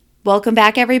Welcome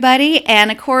back, everybody.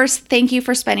 And of course, thank you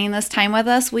for spending this time with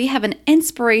us. We have an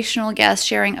inspirational guest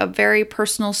sharing a very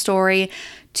personal story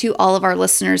to all of our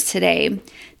listeners today.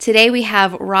 Today, we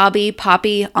have Robbie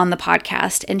Pape on the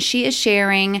podcast, and she is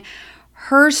sharing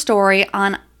her story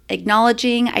on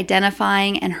acknowledging,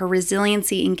 identifying, and her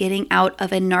resiliency in getting out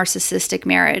of a narcissistic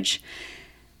marriage.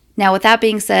 Now, with that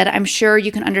being said, I'm sure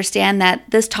you can understand that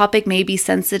this topic may be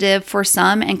sensitive for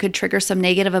some and could trigger some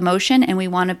negative emotion, and we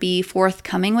want to be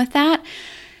forthcoming with that.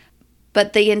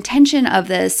 But the intention of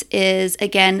this is,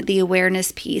 again, the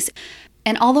awareness piece.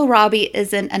 And although Robbie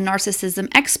isn't a narcissism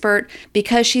expert,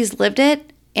 because she's lived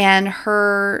it and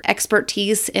her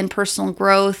expertise in personal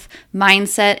growth,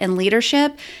 mindset, and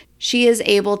leadership, she is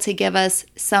able to give us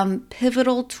some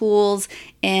pivotal tools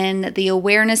in the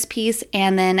awareness piece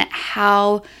and then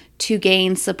how to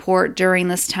gain support during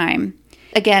this time.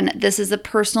 Again, this is a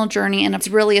personal journey and it's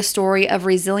really a story of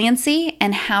resiliency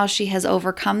and how she has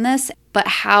overcome this, but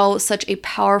how such a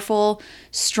powerful,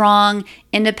 strong,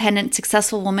 independent,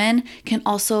 successful woman can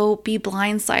also be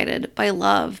blindsided by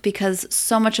love, because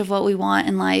so much of what we want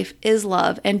in life is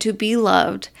love and to be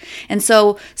loved. And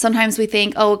so sometimes we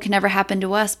think, oh, it can never happen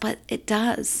to us, but it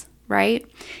does, right?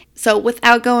 So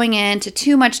without going into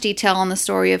too much detail on the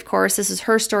story, of course, this is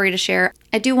her story to share.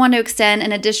 I do want to extend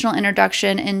an additional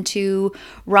introduction into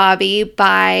Robbie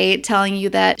by telling you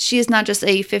that she is not just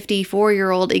a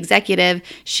 54-year-old executive.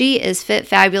 She is fit,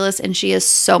 fabulous, and she is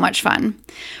so much fun.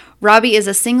 Robbie is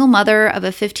a single mother of a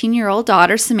 15-year-old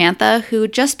daughter, Samantha, who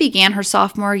just began her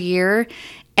sophomore year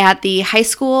at the high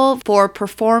school for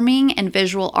performing and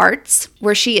visual arts,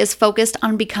 where she is focused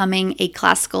on becoming a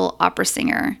classical opera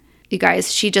singer. You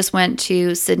guys, she just went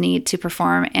to Sydney to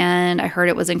perform, and I heard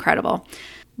it was incredible.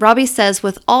 Robbie says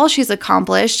with all she's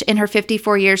accomplished in her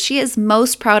 54 years, she is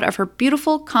most proud of her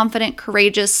beautiful, confident,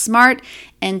 courageous, smart,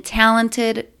 and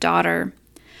talented daughter.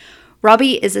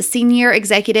 Robbie is a senior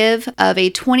executive of a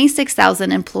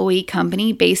 26,000 employee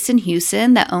company based in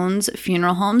Houston that owns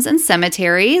funeral homes and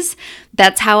cemeteries.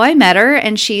 That's how I met her,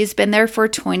 and she's been there for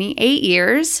 28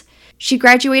 years. She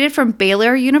graduated from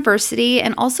Baylor University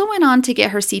and also went on to get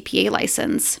her CPA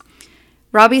license.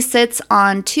 Robbie sits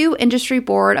on 2 industry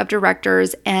board of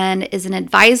directors and is an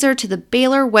advisor to the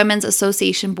Baylor Women's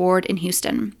Association board in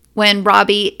Houston. When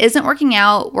Robbie isn't working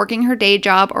out, working her day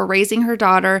job, or raising her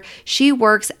daughter, she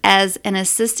works as an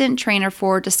assistant trainer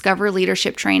for Discover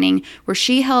Leadership Training, where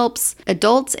she helps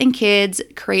adults and kids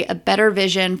create a better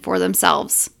vision for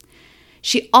themselves.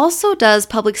 She also does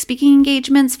public speaking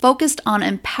engagements focused on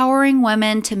empowering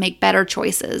women to make better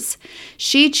choices.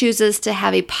 She chooses to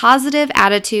have a positive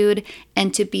attitude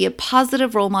and to be a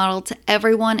positive role model to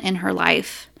everyone in her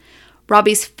life.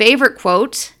 Robbie's favorite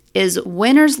quote is,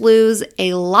 "Winners lose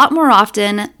a lot more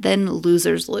often than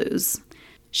losers lose."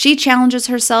 She challenges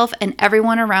herself and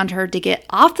everyone around her to get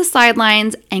off the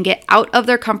sidelines and get out of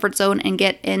their comfort zone and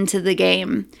get into the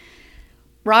game.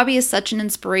 Robbie is such an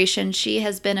inspiration. She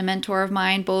has been a mentor of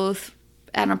mine, both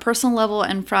at a personal level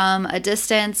and from a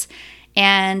distance.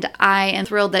 And I am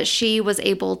thrilled that she was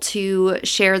able to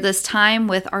share this time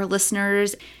with our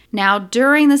listeners. Now,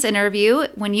 during this interview,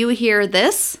 when you hear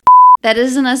this, that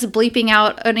isn't us bleeping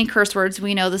out any curse words.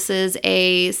 We know this is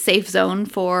a safe zone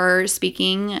for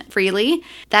speaking freely.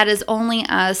 That is only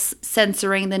us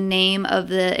censoring the name of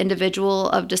the individual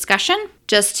of discussion,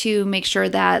 just to make sure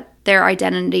that their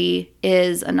identity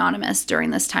is anonymous during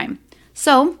this time.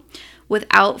 So,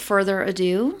 without further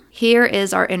ado, here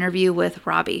is our interview with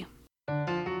Robbie.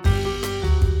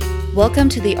 Welcome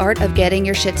to the Art of Getting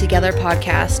Your Shit Together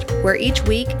podcast, where each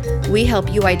week we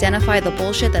help you identify the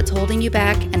bullshit that's holding you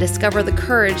back and discover the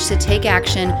courage to take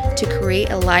action to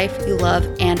create a life you love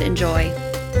and enjoy.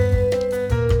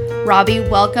 Robbie,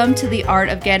 welcome to the Art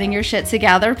of Getting Your Shit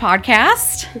Together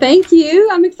podcast. Thank you.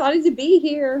 I'm excited to be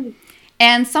here.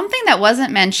 And something that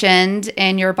wasn't mentioned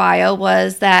in your bio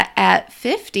was that at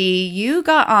 50, you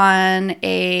got on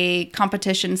a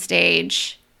competition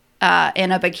stage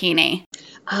in a bikini.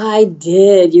 I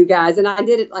did, you guys. And I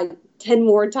did it like 10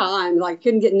 more times. Like,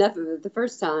 couldn't get enough of it the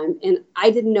first time. And I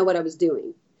didn't know what I was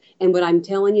doing. And what I'm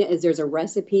telling you is there's a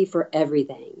recipe for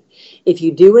everything. If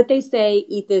you do what they say,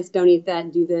 eat this, don't eat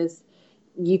that, do this,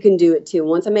 you can do it too.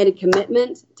 Once I made a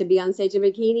commitment to be on stage in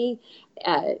a bikini,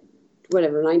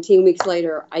 19 weeks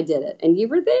later, I did it. And you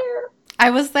were there. I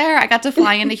was there. I got to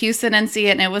fly into Houston and see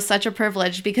it. And it was such a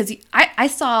privilege because I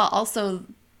saw also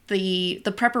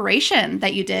the preparation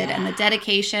that you did and the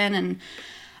dedication, and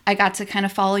I got to kind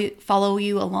of follow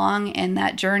you along in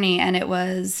that journey, and it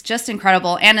was just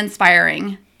incredible and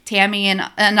inspiring. Tammy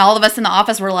and all of us in the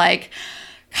office were like,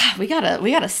 God,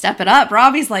 we gotta step it up.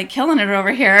 Robbie's like killing it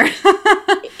over here.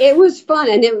 It was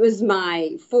fun, and it was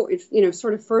my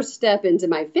sort of first step into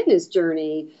my fitness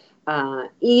journey,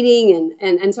 eating,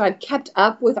 and so I've kept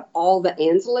up with all the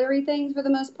ancillary things for the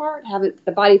most part. Haven't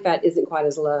The body fat isn't quite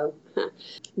as low,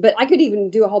 but I could even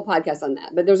do a whole podcast on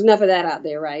that. But there's enough of that out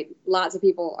there, right? Lots of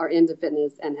people are into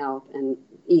fitness and health and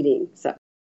eating, so.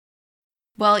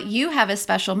 Well, you have a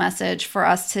special message for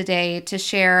us today to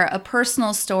share a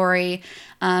personal story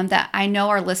that I know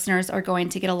our listeners are going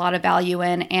to get a lot of value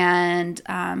in, and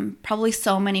probably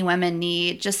so many women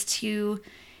need just to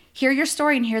hear your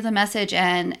story and hear the message.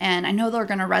 And I know they're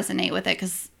going to resonate with it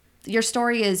because your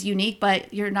story is unique,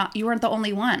 but you weren't the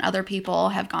only one. Other people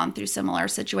have gone through similar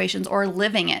situations or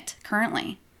living it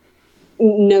currently.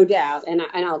 No doubt. And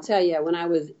I'll tell you, when I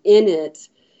was in it,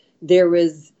 there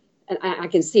was, and I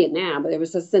can see it now, but there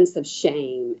was a sense of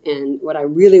shame. And what I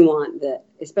really want, that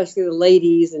especially the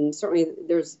ladies, and certainly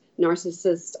there's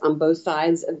narcissists on both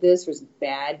sides of this, there's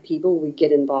bad people we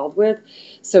get involved with.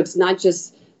 So it's not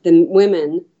just the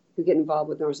women who get involved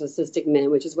with narcissistic men,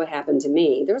 which is what happened to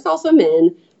me. There's also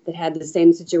men that had the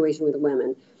same situation with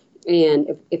women.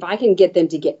 And if I can get them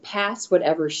to get past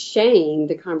whatever shame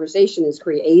the conversation is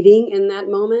creating in that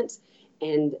moment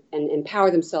and empower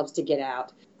themselves to get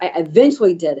out. I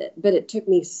eventually did it, but it took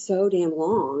me so damn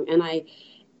long.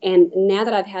 And now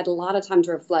that I've had a lot of time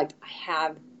to reflect, I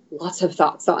have lots of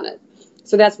thoughts on it.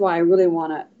 So that's why I really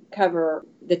want to cover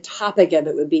the topic of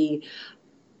it would be,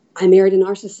 I married a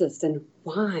narcissist, and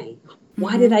why?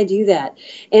 Why did I do that?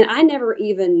 And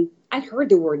I'd heard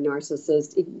the word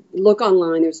narcissist. If you look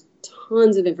online, there's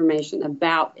tons of information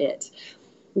about it.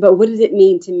 But what does it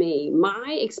mean to me?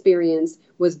 My experience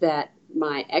was that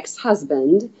my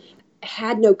ex-husband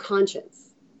had no conscience.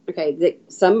 Okay,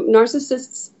 some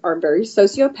narcissists are very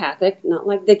sociopathic, not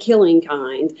like the killing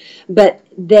kind, but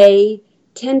they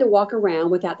tend to walk around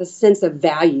without the sense of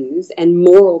values and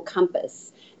moral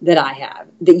compass that I have,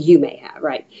 that you may have,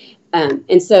 right?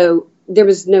 And so there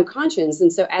was no conscience.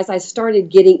 And so as I started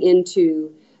getting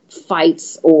into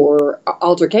fights or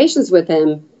altercations with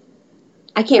him,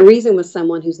 I can't reason with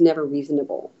someone who's never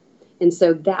reasonable. And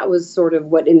so that was sort of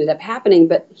what ended up happening.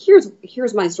 But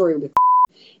here's my story with,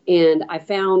 and I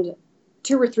found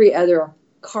 2 or 3 other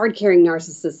card-carrying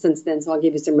narcissists since then, so I'll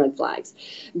give you some red flags.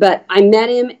 But I met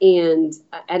him and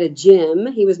at a gym.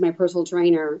 He was my personal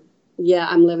trainer. Yeah,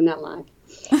 I'm living that life.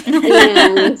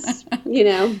 And,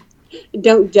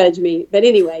 don't judge me. But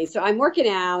anyway, so I'm working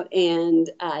out, and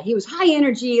he was high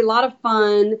energy, a lot of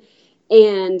fun.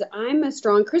 And I'm a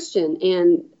strong Christian,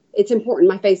 and it's important.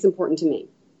 My faith's important to me.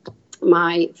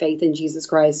 My faith in Jesus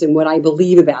Christ and what I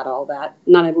believe about all that.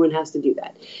 Not everyone has to do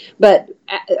that. But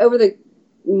over the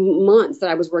months that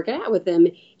I was working out with him,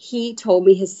 he told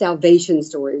me his salvation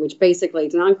story, which basically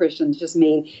to non-Christians just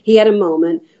mean he had a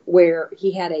moment where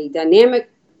he had a dynamic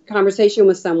conversation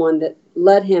with someone that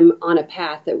led him on a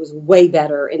path that was way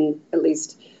better, in at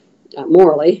least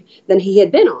morally, than he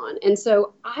had been on. And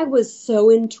so I was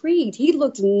so intrigued. He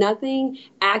looked nothing,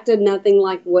 acted nothing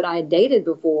like what I had dated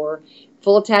before,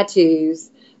 full of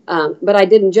tattoos. But I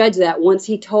didn't judge that once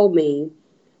he told me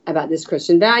about this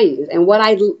Christian values. And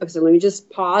so let me just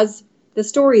pause the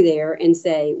story there and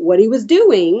say what he was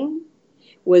doing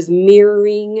was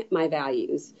mirroring my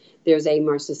values. There's a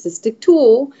narcissistic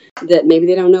tool that maybe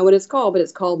they don't know what it's called, but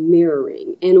it's called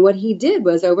mirroring. And what he did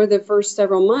was, over the first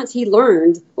several months, he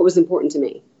learned what was important to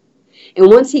me. And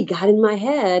once he got in my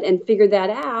head and figured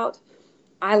that out,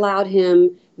 I allowed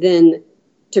him then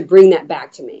to bring that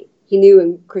back to me. He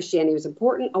knew Christianity was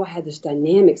important. Oh, I had this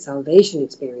dynamic salvation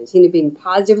experience. He knew being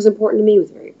positive was important to me. He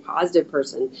was a very positive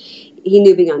person. He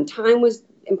knew being on time was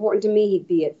important to me. He'd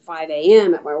be at 5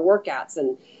 a.m. at my workouts,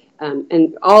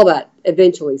 and all that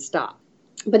eventually stopped.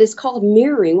 But it's called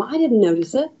mirroring. Well, I didn't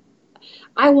notice it.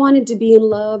 I wanted to be in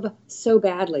love so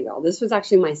badly, y'all. This was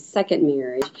actually my second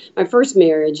marriage. My first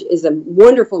marriage is a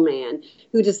wonderful man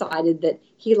who decided that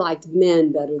he liked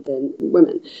men better than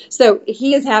women. So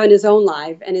he is having his own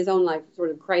life and his own life sort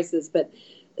of crisis. But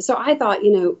so I thought,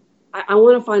 I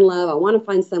want to find love. I want to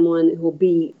find someone who will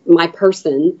be my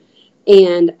person.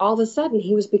 And all of a sudden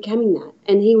he was becoming that,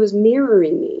 and he was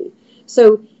mirroring me.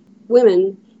 So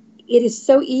women, it is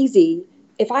so easy.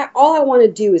 If all I want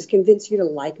to do is convince you to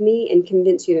like me and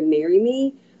convince you to marry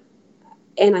me,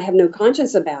 and I have no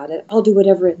conscience about it, I'll do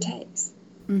whatever it takes.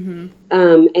 Mm-hmm.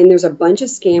 And there's a bunch of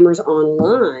scammers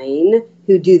online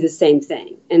who do the same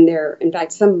thing. And in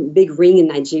fact, some big ring in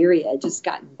Nigeria just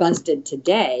got busted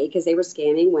today because they were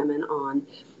scamming women on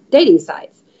dating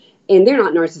sites. And they're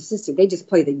not narcissistic. They just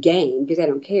play the game because they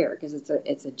don't care, because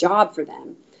it's a job for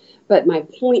them. But my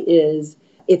point is,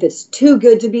 if it's too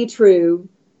good to be true,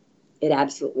 It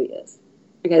absolutely is.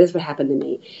 Okay, this is what happened to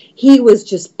me. He was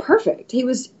just perfect. He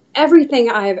was everything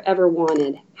I have ever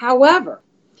wanted. However,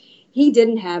 he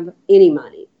didn't have any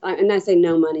money. And I say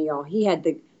no money, y'all. He had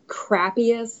the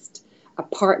crappiest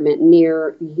apartment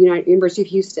near University of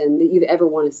Houston that you'd ever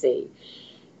want to see.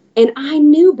 And I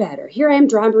knew better. Here I am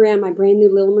driving around my brand new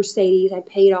little Mercedes. I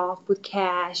paid off with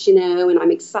cash, and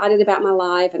I'm excited about my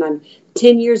life, and I'm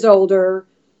 10 years older.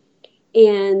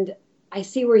 And I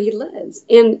see where he lives.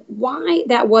 And why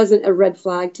that wasn't a red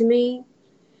flag to me,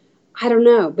 I don't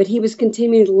know. But he was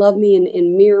continuing to love me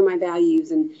and mirror my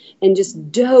values and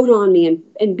just dote on me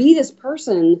and be this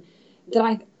person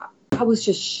that I was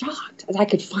just shocked that I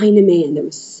could find a man that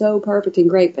was so perfect and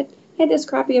great, but had this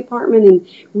crappy apartment and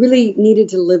really needed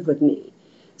to live with me.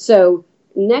 So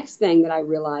next thing that I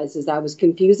realized is I was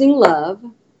confusing love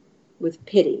with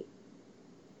pity.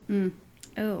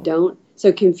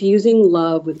 So confusing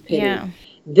love with pity. Yeah.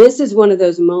 This is one of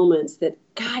those moments that,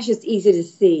 gosh, it's easy to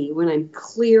see when I'm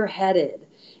clear-headed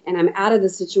and I'm out of the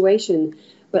situation.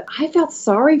 But I felt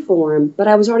sorry for him, but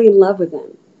I was already in love with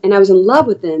him. And I was in love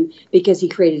with him because he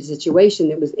created a situation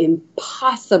that was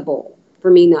impossible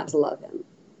for me not to love him.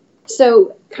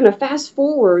 So kind of fast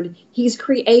forward, he's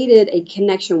created a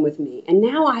connection with me. And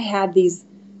now I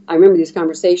remember these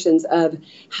conversations of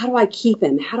how do I keep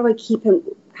him? How do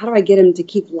I get him to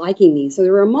keep liking me? So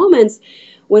there were moments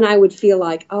when I would feel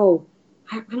like,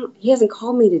 he hasn't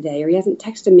called me today, or he hasn't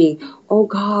texted me. Oh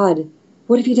God,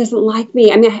 what if he doesn't like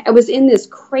me? I mean, I was in this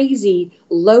crazy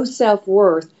low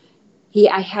self-worth.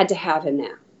 I had to have him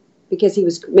now because he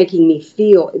was making me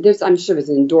feel this. I'm sure it was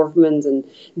endorphins and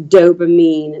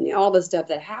dopamine and all the stuff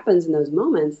that happens in those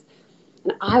moments.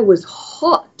 And I was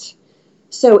hooked.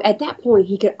 So at that point,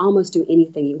 he could almost do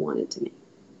anything he wanted to me.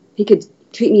 He could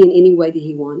treat me in any way that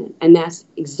he wanted. And that's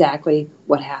exactly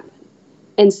what happened.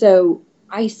 And so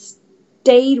I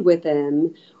stayed with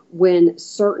him when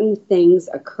certain things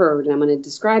occurred. And I'm going to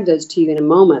describe those to you in a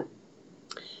moment.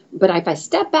 But if I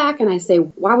step back and I say,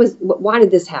 why did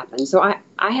this happen? So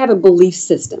I have a belief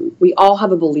system. We all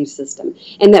have a belief system.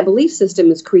 And that belief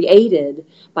system is created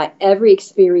by every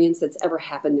experience that's ever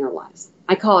happened in our lives.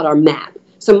 I call it our map.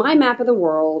 So my map of the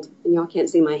world, and y'all can't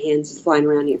see my hands just flying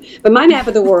around here, but my map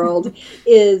of the world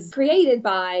is created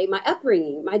by my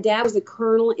upbringing. My dad was a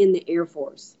colonel in the Air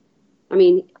Force. I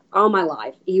mean, all my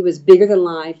life. He was bigger than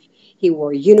life. He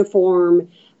wore a uniform.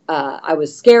 I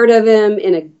was scared of him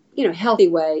in a healthy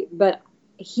way, but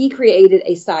he created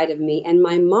a side of me. And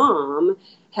my mom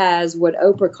has what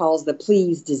Oprah calls the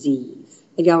please disease.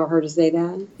 Have y'all ever heard her say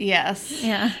that? Yes.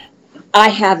 Yeah. I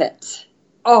have it.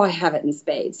 Oh, I have it in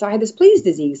spades. So I had this please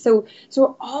disease. So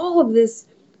all of this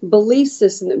belief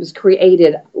system that was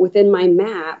created within my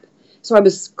map. So I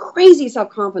was crazy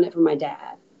self-confident for my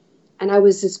dad. And I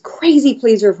was this crazy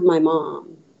pleaser for my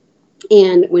mom.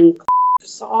 And when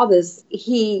saw this,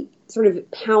 he sort of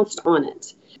pounced on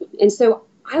it. And so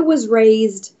I was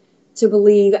raised to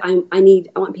believe I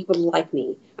want people to like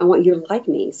me. I want you to like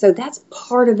me. So that's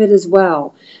part of it as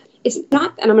well. It's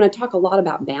not, and I'm going to talk a lot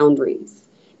about boundaries,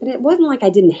 but it wasn't like I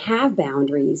didn't have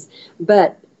boundaries,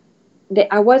 but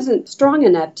I wasn't strong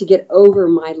enough to get over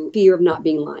my fear of not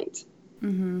being liked.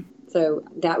 Mm-hmm. So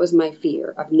that was my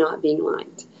fear of not being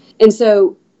liked. And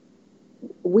so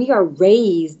we are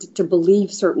raised to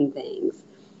believe certain things.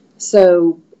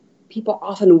 So people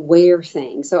often wear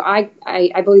things. So I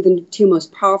believe the two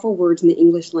most powerful words in the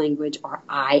English language are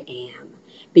I am,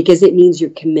 because it means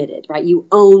you're committed, right? You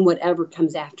own whatever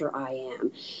comes after I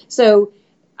am. So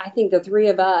I think the three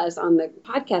of us on the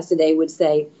podcast today would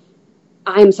say,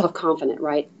 I am self-confident,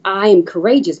 right? I am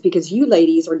courageous because you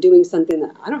ladies are doing something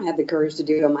that I don't have the courage to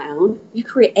do on my own. You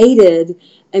created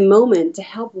a moment to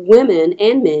help women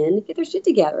and men get their shit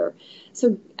together.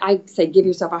 So I say, give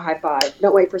yourself a high five.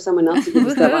 Don't wait for someone else to give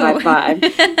yourself a high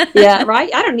five. Yeah, right?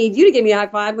 I don't need you to give me a high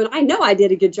five when I know I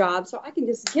did a good job, so I can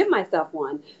just give myself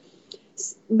one.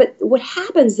 But what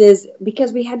happens is,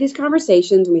 because we have these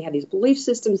conversations and we have these belief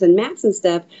systems and maps and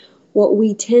stuff, what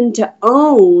we tend to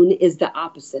own is the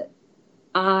opposite.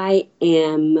 I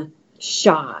am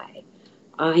shy.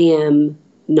 I am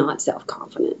not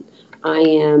self-confident. I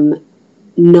am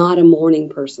not a morning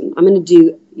person. I want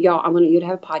you to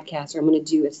have a podcast, or I'm going to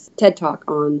do a TED Talk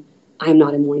on I'm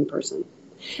not a morning person.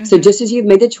 Mm-hmm. So just as you've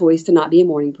made the choice to not be a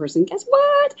morning person, guess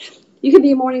what? You can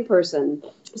be a morning person.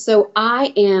 So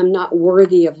I am not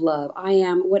worthy of love. I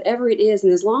am whatever it is.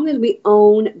 And as long as we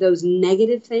own those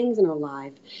negative things in our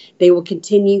life, they will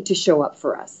continue to show up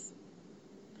for us.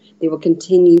 They will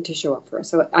continue to show up for us.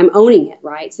 So I'm owning it,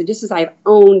 right? So just as I've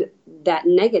owned that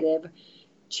negative,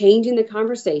 changing the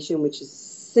conversation, which is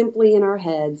simply in our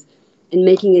heads, and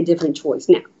making a different choice.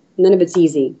 Now, none of it's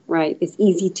easy, right? It's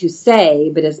easy to say,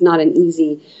 but it's not an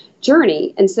easy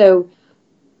journey. And so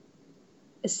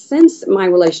since my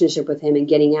relationship with him and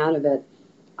getting out of it,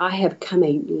 I have come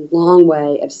a long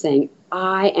way of saying,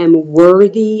 I am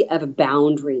worthy of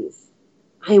boundaries.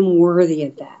 I am worthy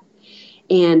of that.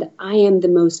 And I am the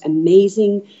most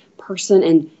amazing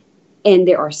person. And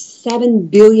there are 7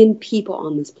 billion people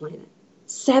on this planet.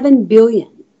 7 billion.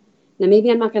 Now,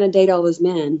 maybe I'm not going to date all those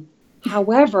men.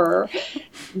 However,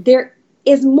 there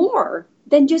is more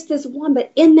than just this one.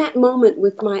 But in that moment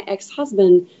with my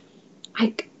ex-husband,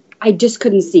 I just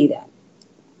couldn't see that.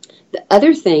 The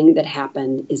other thing that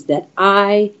happened is that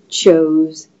I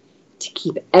chose to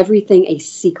keep everything a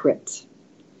secret.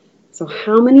 So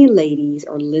how many ladies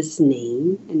are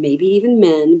listening, and maybe even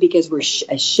men, because we're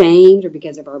ashamed or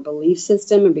because of our belief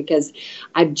system or because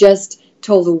I've just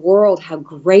told the world how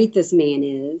great this man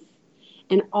is,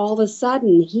 and all of a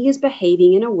sudden he is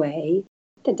behaving in a way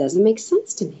that doesn't make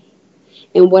sense to me.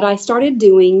 And what I started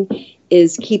doing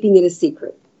is keeping it a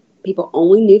secret. People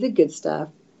only knew the good stuff,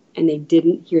 and they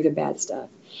didn't hear the bad stuff.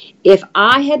 If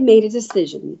I had made a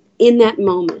decision in that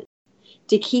moment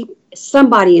to keep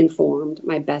somebody informed,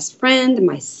 my best friend,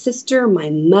 my sister, my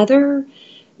mother,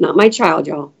 not my child,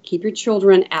 y'all. Keep your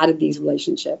children out of these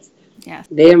relationships. Yeah.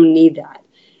 They don't need that.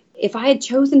 If I had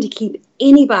chosen to keep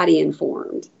anybody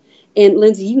informed, and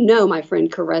Lindsay, you know my friend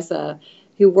Caressa,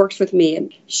 who works with me,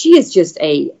 and she is just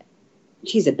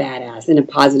she's a badass in a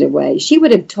positive way. She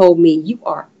would have told me, you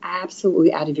are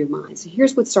absolutely out of your mind. So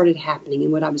here's what started happening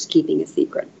and what I was keeping a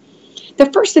secret.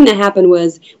 The first thing that happened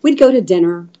was we'd go to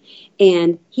dinner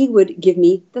and he would give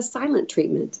me the silent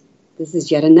treatment. This is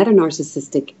yet another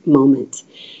narcissistic moment.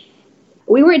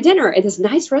 We were at dinner at this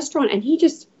nice restaurant and he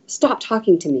just stopped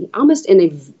talking to me almost in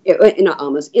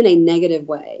a negative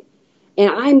way. And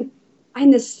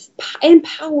I'm this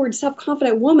empowered,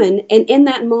 self-confident woman. And in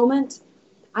that moment,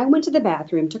 I went to the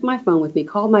bathroom, took my phone with me,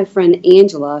 called my friend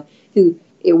Angela, who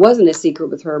it wasn't a secret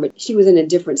with her, but she was in a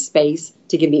different space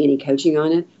to give me any coaching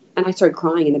on it. And I started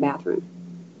crying in the bathroom.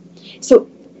 So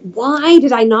why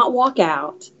did I not walk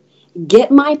out,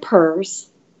 get my purse,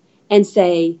 and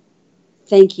say,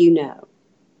 thank you, no?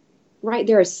 Right?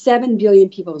 There are 7 billion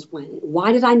people on this planet.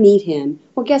 Why did I need him?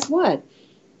 Well, guess what?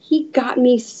 He got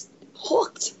me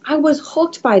hooked. I was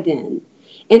hooked by then.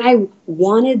 And I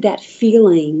wanted that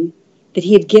feeling that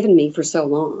he had given me for so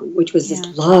long, which was this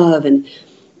love and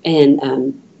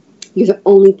you're the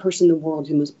only person in the world,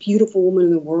 the most beautiful woman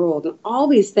in the world, and all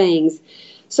these things.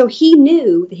 So he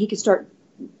knew that he could start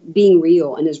being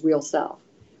real in his real self,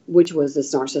 which was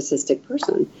this narcissistic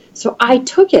person. So I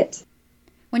took it.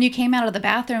 When you came out of the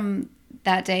bathroom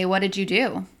that day, what did you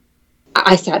do?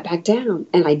 I sat back down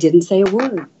and I didn't say a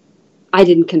word. I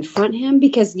didn't confront him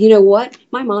because you know what?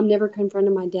 My mom never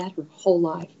confronted my dad her whole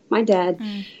life. My dad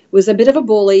was a bit of a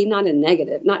bully, not a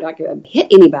negative, not like a hit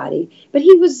anybody, but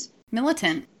he was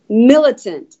militant.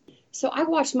 So I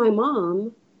watched my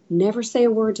mom never say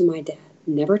a word to my dad,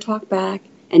 never talk back,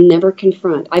 and never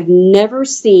confront. I've never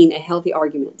seen a healthy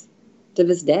argument to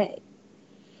this day.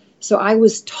 So I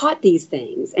was taught these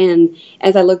things. And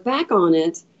as I look back on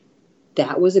it,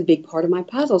 that was a big part of my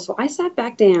puzzle. So I sat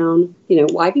back down,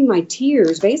 wiping my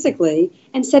tears basically,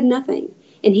 and said nothing.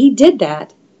 And he did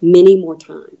that many more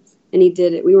times. And he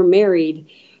did it. We were married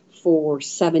for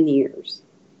 7 years.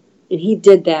 And he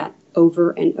did that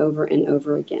over and over and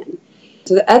over again.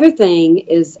 So the other thing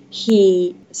is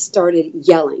he started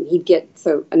yelling.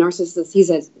 So a narcissist, he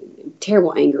has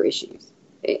terrible anger issues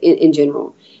in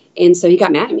general. And so he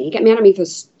got mad at me. He got mad at me for the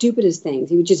stupidest things.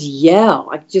 He would just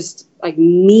yell, like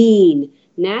mean,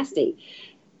 nasty.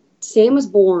 Sam was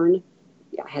born.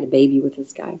 I had a baby with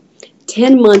this guy.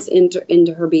 10 months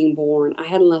into her being born, I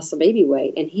hadn't lost the baby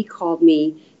weight. And he called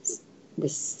me the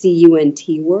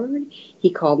C-U-N-T word. He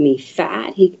called me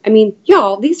fat.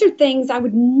 Y'all, these are things I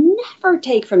would never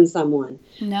take from someone.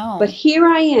 No. But here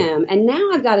I am. And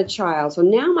now I've got a child. So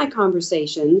now my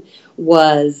conversation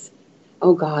was,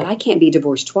 oh God, I can't be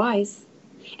divorced twice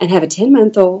and have a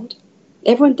 10-month-old.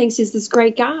 Everyone thinks he's this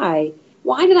great guy.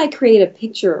 Why did I create a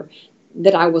picture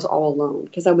that I was all alone?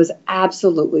 Because I was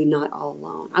absolutely not all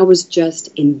alone. I was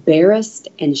just embarrassed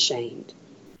and shamed.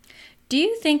 Do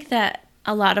you think that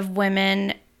a lot of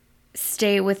women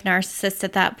stay with narcissists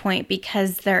at that point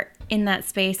because they're in that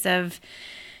space of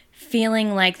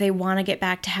feeling like they want to get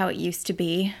back to how it used to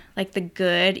be, like the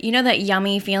good, that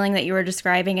yummy feeling that you were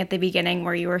describing at the beginning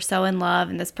where you were so in love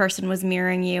and this person was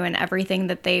mirroring you and everything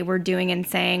that they were doing and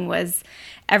saying was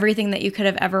everything that you could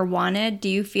have ever wanted? Do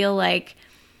you feel like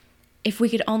if we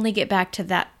could only get back to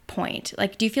that point,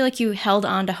 do you feel like you held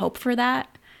on to hope for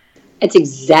that? It's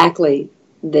exactly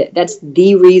That's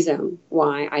the reason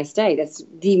why I stay. That's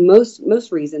the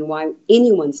most reason why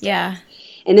anyone stays. Yeah.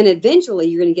 And then eventually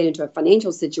you're going to get into a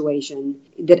financial situation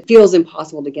that feels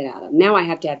impossible to get out of. Now I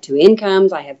have to have 2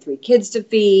 incomes. I have 3 kids to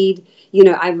feed.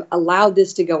 I've allowed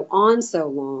this to go on so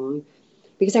long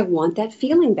because I want that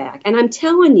feeling back. And I'm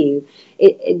telling you,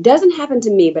 it doesn't happen to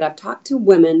me, but I've talked to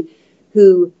women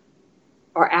who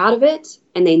are out of it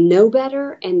and they know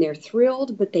better and they're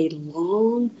thrilled, but they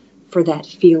long for that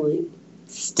feeling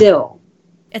still.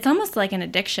 It's almost like an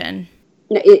addiction.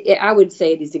 No, I would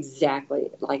say it is exactly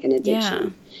like an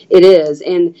addiction. Yeah. It is.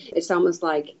 And it's almost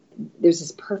like there's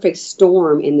this perfect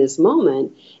storm in this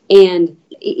moment. And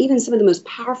even some of the most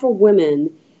powerful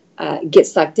women get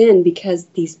sucked in because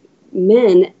these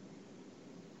men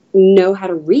know how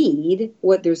to read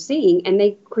what they're seeing. And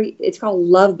it's called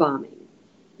love bombing.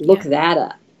 Look that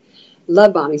up.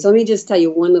 Love bombing. So let me just tell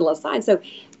you one little aside. So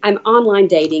I'm online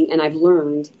dating and I've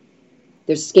learned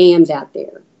there's scams out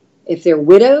there. If they're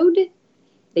widowed,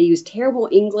 they use terrible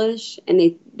English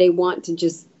and they want to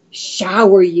just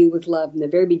shower you with love in the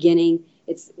very beginning.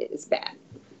 It's bad.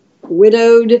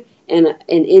 Widowed and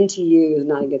into you is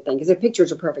not a good thing because their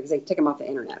pictures are perfect because they take them off the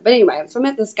internet. But anyway, so I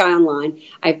met this guy online.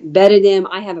 I vetted him.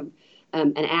 I have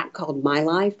an app called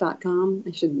mylife.com.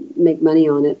 I should make money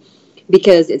on it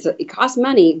because it costs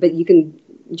money, but you can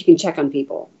check on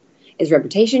people. It's a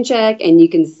reputation check, and you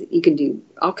can do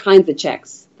all kinds of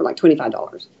checks for like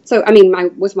 $25. So, I mean,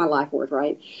 what's my life worth,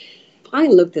 right? I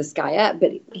looked this guy up,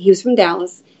 but he was from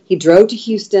Dallas. He drove to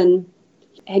Houston.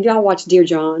 Have y'all watched Dear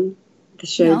John? The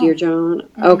show Dear John?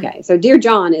 Mm-hmm. Okay, so Dear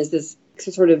John is this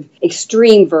sort of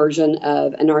extreme version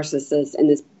of a narcissist and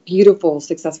this beautiful,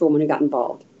 successful woman who got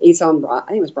involved. He saw him, I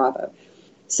think it was Bravo.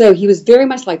 So he was very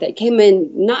much like that. Came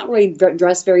in not really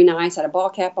dressed very nice, had a ball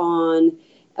cap on.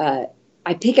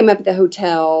 I pick him up at the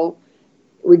hotel.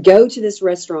 We go to this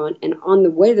restaurant, and on the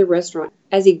way to the restaurant,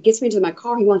 as he gets me to my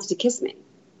car, he wants to kiss me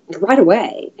right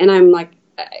away. And I'm like,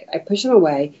 I push him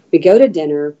away. We go to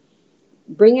dinner,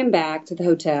 bring him back to the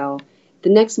hotel. The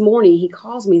next morning, he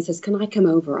calls me and says, "Can I come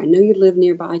over? I know you live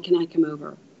nearby. Can I come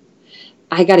over?"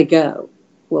 I got to go.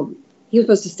 Well, he was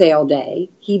supposed to stay all day.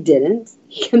 He didn't.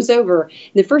 He comes over, and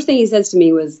the first thing he says to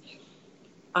me was,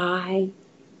 "I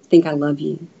think I love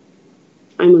you.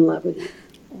 I'm in love with you."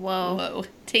 Whoa.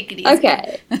 Take it easy.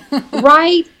 Okay.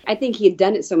 Right? I think he had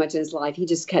done it so much in his life, he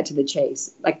just cut to the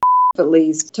chase. Like, at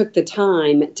least took the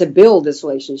time to build this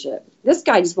relationship. This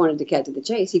guy just wanted to cut to the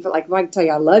chase. He felt like, if I can tell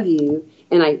you I love you,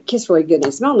 and I kiss really good and I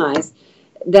smell nice,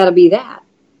 that'll be that.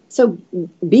 So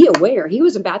be aware. He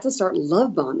was about to start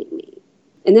love bombing me.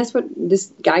 And that's what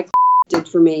this guy did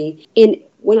for me. And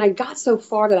when I got so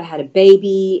far that I had a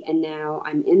baby, and now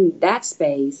I'm in that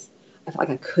space, I felt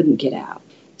like I couldn't get out.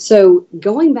 So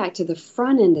going back to the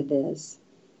front end of this,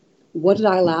 what did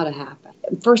I allow to happen?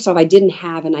 First off, I didn't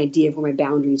have an idea of where my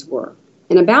boundaries were.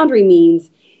 And a boundary means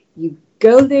you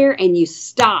go there and you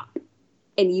stop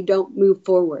and you don't move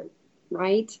forward,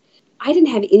 right? I didn't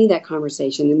have any of that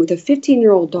conversation. And with a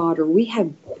 15-year-old daughter, we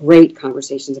have great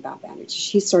conversations about boundaries.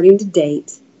 She's starting to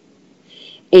date.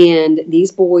 And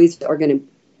these boys are going to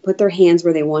put their hands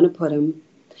where they want to put them.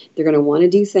 They're going to want to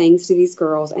do things to these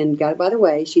girls. And by the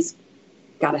way, she's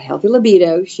got a healthy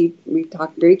libido. We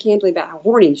talked very candidly about how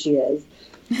horny she is.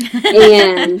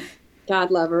 And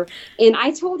God love her. And I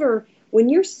told her, when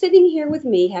you're sitting here with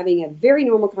me having a very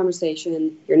normal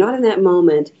conversation, you're not in that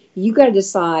moment, you got to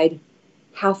decide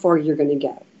how far you're going to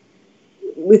go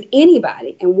with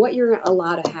anybody and what you're going to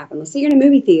allow to happen. Let's say you're in a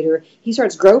movie theater, he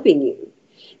starts groping you.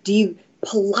 Do you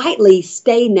politely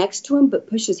stay next to him but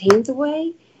push his hands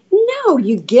away? No,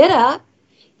 you get up.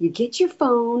 You get your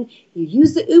phone, you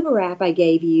use the Uber app I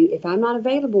gave you if I'm not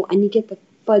available, and you get the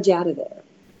fudge out of there,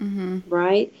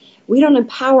 right? We don't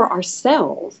empower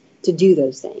ourselves to do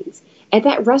those things. At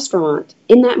that restaurant,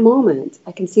 in that moment,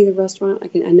 I can see the restaurant.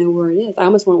 I know where it is. I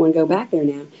almost want to go back there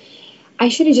now. I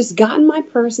should have just gotten my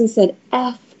purse and said,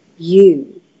 "F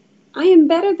you. I am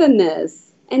better than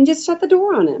this," and just shut the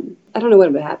door on him. I don't know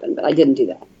what would happen, but I didn't do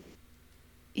that.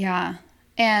 Yeah.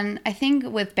 And I think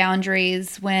with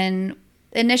boundaries,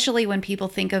 initially when people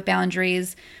think of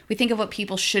boundaries, we think of what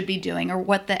people should be doing or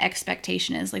what the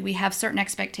expectation is. Like, we have certain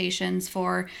expectations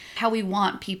for how we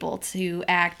want people to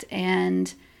act,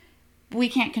 and we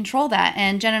can't control that.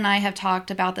 And Jen and I have talked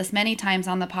about this many times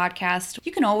on the podcast.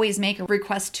 You can always make a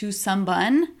request to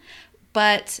someone,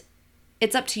 but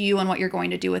it's up to you on what you're going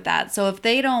to do with that. So if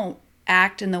they don't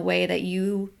act in the way that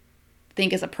you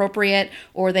think is appropriate,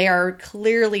 or they are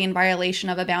clearly in violation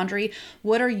of a boundary,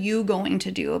 what are you going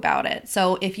to do about it?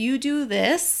 So if you do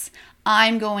this,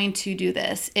 I'm going to do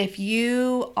this. If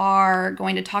you are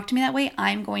going to talk to me that way,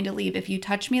 I'm going to leave. If you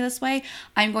touch me this way,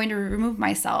 I'm going to remove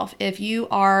myself. If you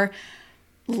are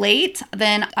late,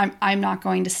 then I'm not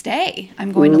going to stay.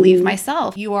 I'm going to leave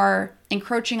myself. You are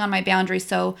encroaching on my boundaries.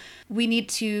 So we need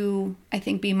to, I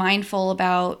think, be mindful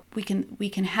about we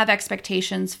can have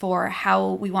expectations for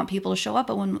how we want people to show up,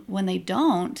 but when they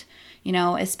don't,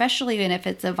 especially if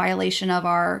it's a violation of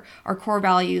our core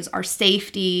values, our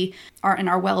safety, and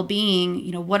our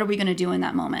well-being, what are we going to do in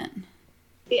that moment?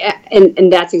 Yeah,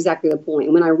 and that's exactly the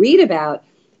point. When I read about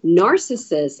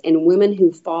narcissists and women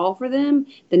who fall for them,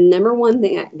 the number one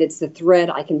thing that's the thread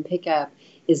I can pick up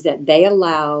is that they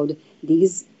allowed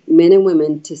these men and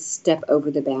women to step over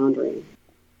the boundary.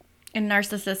 And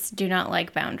narcissists do not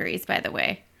like boundaries, by the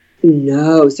way.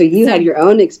 No. So you have your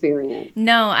own experience.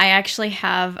 No, I actually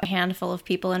have a handful of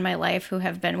people in my life who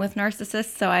have been with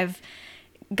narcissists. So I've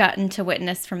gotten to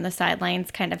witness from the sidelines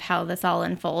kind of how this all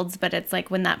unfolds. But it's like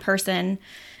when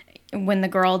the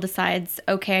girl decides,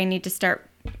 okay, I need to start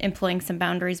employing some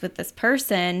boundaries with this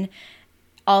person,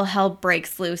 all hell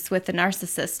breaks loose with the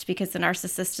narcissist, because the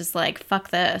narcissist is like, fuck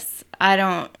this. I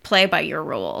don't play by your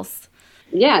rules.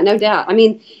 Yeah, no doubt. I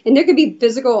mean, and there could be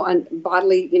physical and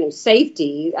bodily,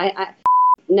 safety. I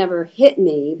never hit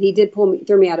me. He did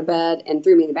threw me out of bed and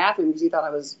threw me in the bathroom because he thought I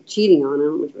was cheating on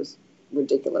him, which was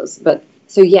ridiculous. But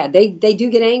so yeah, they do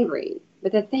get angry.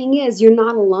 But the thing is, you're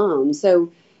not alone.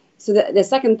 So the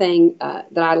second thing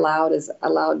that I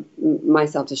allowed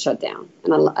myself to shut down,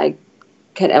 and I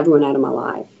cut everyone out of my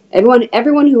life.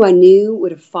 Everyone who I knew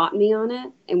would have fought me on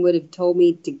it and would have told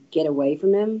me to get away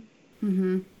from him.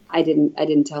 Mm-hmm. I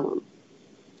didn't tell them.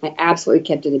 I absolutely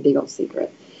kept it a big old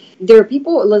secret. There are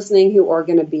people listening who are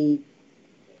going to be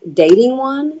dating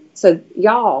one. So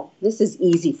y'all, this is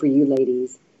easy for you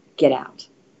ladies. Get out.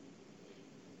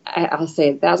 I'll say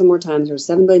it 1,000 more times. There's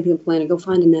 7 billion people planning. Go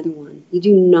find another one. You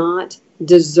do not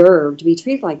deserve to be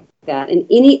treated like that in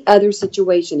any other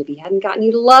situation. If he hadn't gotten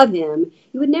you to love him,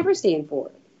 you would never stand for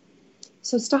it.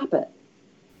 So stop it.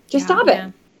 Just stop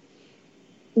it.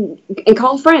 And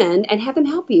call a friend and have them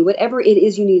help you. Whatever it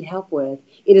is you need help with,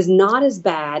 it is not as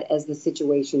bad as the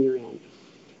situation you're in.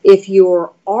 If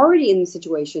you're already in the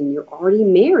situation, you're already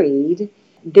married,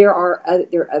 there are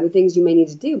other things you may need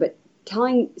to do. But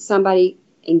telling somebody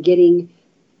and getting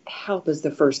help is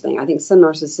the first thing. I think some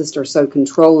narcissists are so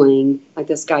controlling, like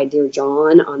this guy, Dear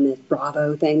John, on this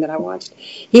Bravo thing that I watched.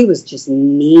 He was just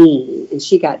mean, and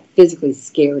she got physically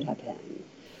scared of him.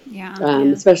 Yeah.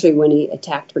 Especially when he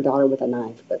attacked her daughter with a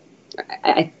knife. But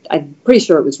I'm pretty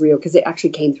sure it was real because it actually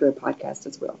came through a podcast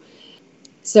as well.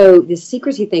 So the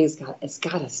secrecy thing has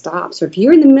got to stop. So if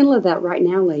you're in the middle of that right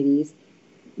now, ladies,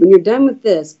 when you're done with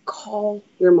this, call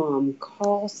your mom.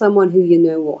 Call someone who you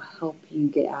know will help you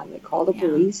get out of it. Call the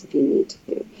police if you need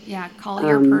to. Yeah, call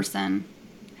your person.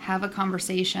 Have a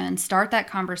conversation. Start that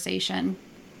conversation.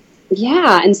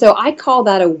 Yeah, and so I call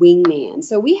that a wingman.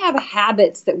 So we have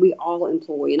habits that we all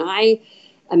employ, and I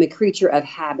am a creature of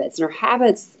habits, and our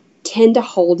habits tend to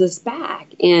hold us back.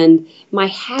 And my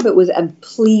habit was of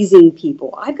pleasing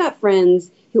people. I've got friends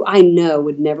who I know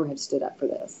would never have stood up for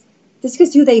this. Just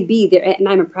because who they be, and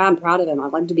I'm proud of them. I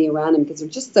like to be around them because they're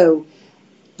just so,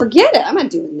 forget it, I'm not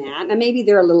doing that. And maybe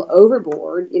they're a little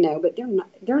overboard, but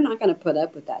they're not going to put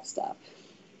up with that stuff.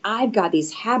 I've got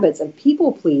these habits of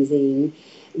people pleasing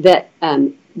that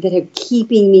are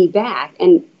keeping me back.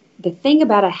 And the thing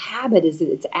about a habit is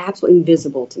that it's absolutely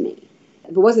invisible to me.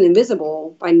 If it wasn't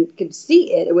invisible, if I could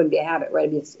see it, it wouldn't be a habit,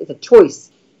 right? It's a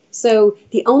choice. So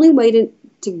the only way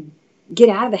to get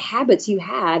out of the habits you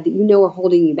have that you know are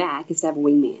holding you back is to have a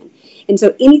wingman. And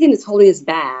so anything that's holding us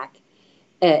back,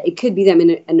 it could be that I'm in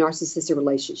a narcissistic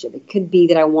relationship. It could be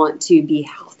that I want to be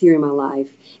healthier in my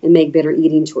life and make better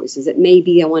eating choices. It may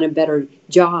be I want a better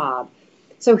job.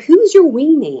 So who's your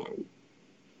wingman?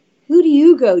 Who do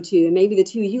you go to? And maybe the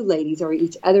two of you ladies are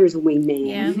each other's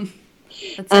wingman. Yeah.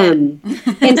 That's and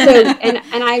so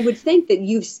and I would think that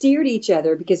you've steered each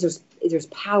other because there's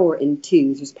power in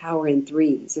twos, there's power in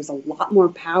threes. There's a lot more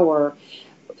power,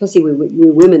 especially when we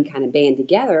women kind of band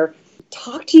together.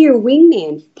 Talk to your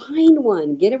wingman, find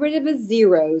one, get rid of the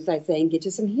zeros, I say, and get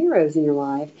you some heroes in your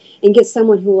life, and get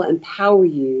someone who will empower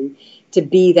you to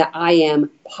be the I am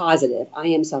positive, I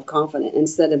am self-confident,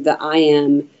 instead of the I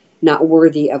am not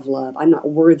worthy of love. I'm not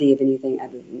worthy of anything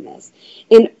other than this.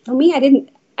 And for me, I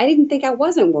didn't think I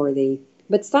wasn't worthy,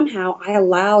 but somehow I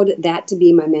allowed that to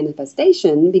be my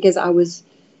manifestation because I was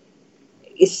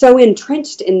so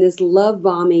entrenched in this love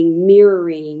bombing,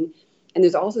 mirroring. And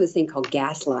there's also this thing called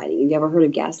gaslighting. Have you ever heard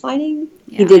of gaslighting?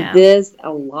 Yeah, he did this a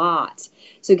lot.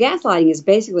 So gaslighting is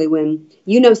basically when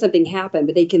you know something happened,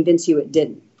 but they convince you it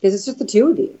didn't. because it's just the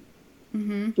two of you.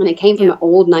 Mm-hmm. And it came from an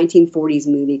old 1940s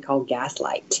movie called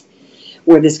Gaslight,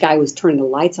 where this guy was turning the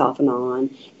lights off and on,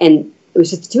 and it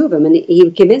was just the two of them. And he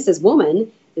convinced this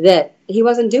woman that he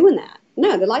wasn't doing that.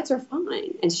 No, the lights are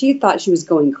fine. And she thought she was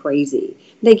going crazy.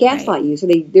 They gaslight you. So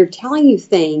they're telling you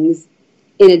things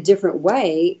in a different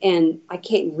way, and I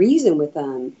can't reason with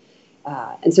them.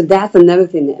 And so that's another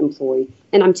thing to employ.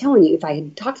 And I'm telling you, if I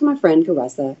had talked to my friend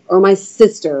Caressa or my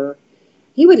sister,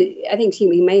 I think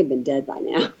he may have been dead by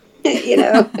now, you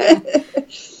know.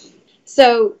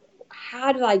 So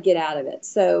how did I get out of it?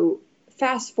 So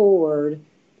fast forward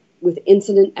with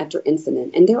incident after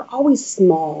incident, and they're always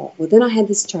small. Well, then I had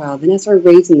this child, and I started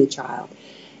raising the child,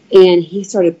 and he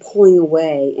started pulling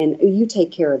away, and you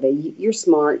take care of it. You're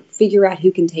smart. Figure out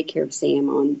who can take care of Sam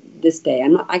on this day.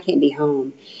 I can't be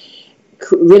home.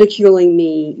 Ridiculing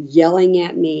me, yelling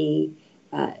at me,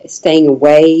 staying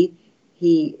away.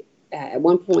 He, at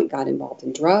one point, got involved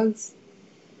in drugs,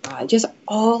 just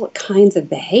all kinds of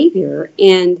behavior.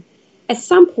 And at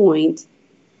some point,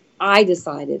 I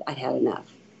decided I had enough.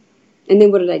 And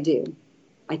then what did I do?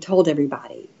 I told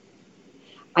everybody.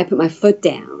 I put my foot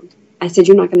down. I said,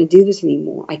 you're not going to do this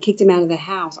anymore. I kicked him out of the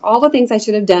house. All the things I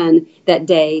should have done that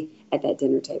day at that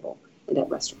dinner table at that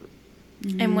restaurant.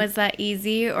 Mm-hmm. And was that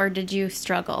easy, or did you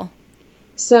struggle?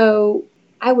 So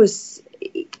I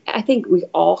think we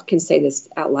all can say this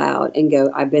out loud and go,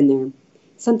 I've been there.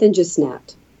 Something just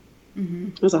snapped. Mm-hmm.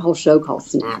 There's a whole show called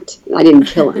Snapped. I didn't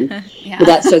kill him. Yeah. But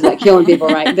that show's about killing people,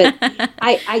 right? But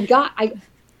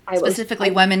specifically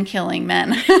women killing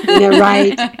men. Yeah,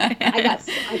 right.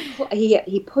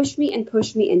 He pushed me and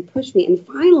pushed me and pushed me. And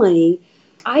finally,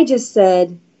 I just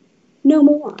said, no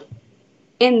more.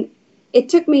 And it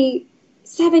took me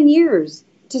 7 years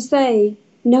to say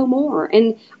no more.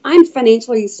 And I'm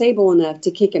financially stable enough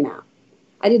to kick him out.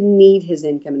 I didn't need his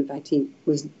income. In fact, he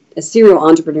was a serial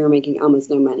entrepreneur making almost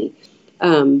no money.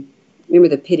 Remember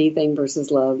the pity thing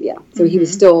versus love? Yeah. So he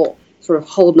was still sort of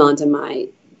holding on to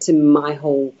my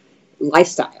whole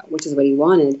lifestyle, which is what he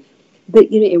wanted.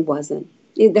 But, it wasn't.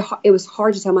 It was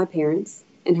hard to tell my parents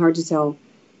and hard to tell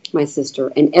my sister.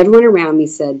 And everyone around me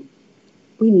said,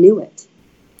 we knew it.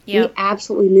 Yep. We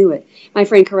absolutely knew it. My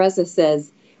friend Caressa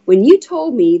says, when you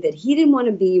told me that he didn't want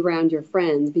to be around your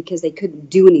friends because they couldn't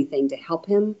do anything to help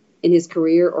him in his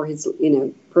career or his,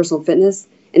 personal fitness,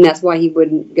 and that's why he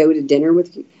wouldn't go to dinner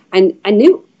with you, I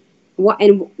knew.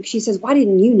 And she says, why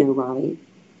didn't you know, Robbie?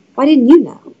 Why didn't you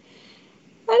know?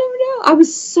 I don't know. I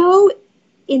was so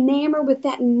enamored with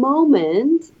that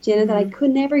moment, Jenna, that I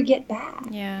could never get back.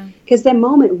 Yeah. Because that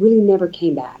moment really never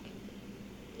came back.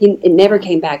 It never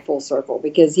came back full circle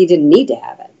because he didn't need to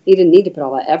have it. He didn't need to put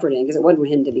all that effort in because it wasn't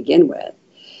him to begin with.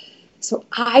 So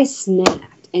I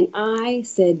snapped and I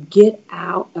said, get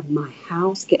out of my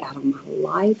house, get out of my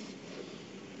life.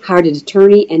 Hired an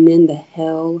attorney, and then the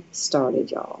hell started,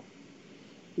 y'all.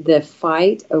 The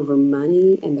fight over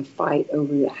money and the fight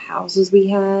over the houses we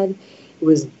had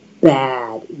was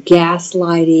bad.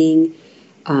 Gaslighting.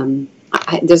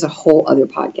 There's a whole other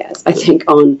podcast, I think,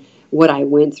 on what I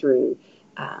went through.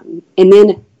 And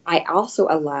then I also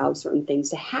allowed certain things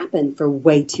to happen for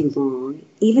way too long,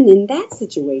 even in that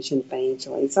situation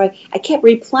financially. So I kept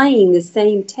replaying the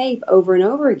same tape over and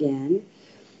over again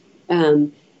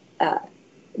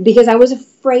because I was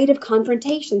afraid of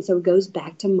confrontation. So it goes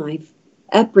back to my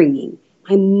upbringing.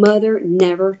 My mother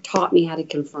never taught me how to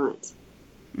confront.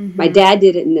 Mm-hmm. My dad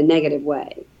did it in a negative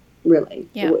way, really.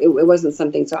 Yeah. It wasn't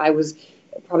something. So I was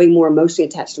probably more emotionally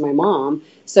attached to my mom.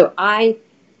 So I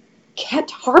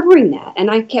kept harboring that, and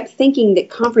I kept thinking that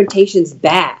confrontation's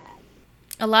bad.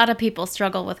 A lot of people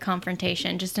struggle with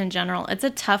confrontation, just in general. It's a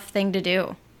tough thing to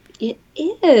do. It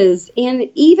is.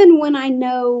 And even when I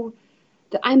know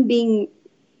that I'm being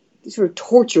sort of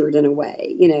tortured in a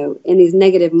way, in these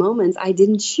negative moments, I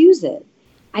didn't choose it.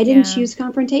 I didn't choose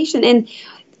confrontation. And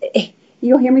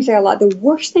you'll hear me say a lot, the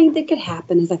worst thing that could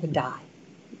happen is I could die.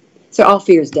 So all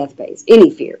fear is death-based. Any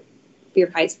fear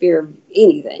of heights, fear of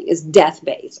anything is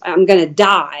death-based. I'm going to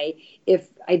die if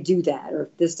I do that or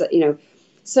this,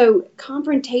 So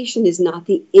confrontation is not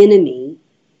the enemy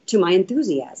to my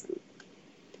enthusiasm.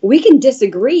 We can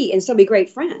disagree and still be great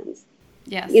friends.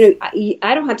 Yes.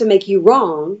 I don't have to make you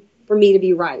wrong for me to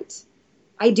be right.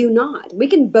 I do not. We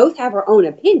can both have our own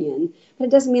opinion, but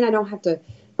it doesn't mean I don't have to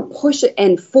push it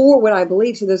and for what I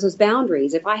believe. So there's those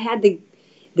boundaries. If I had the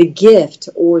gift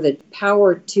or the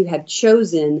power to have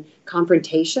chosen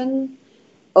confrontation,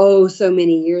 so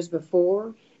many years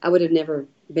before, I would have never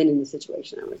been in the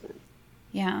situation I was in.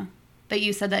 Yeah. But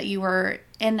you said that you were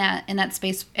in that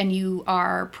space and you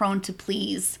are prone to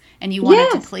please and you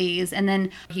wanted to please. And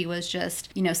then he was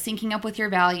just, syncing up with your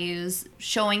values,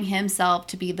 showing himself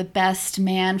to be the best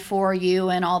man for you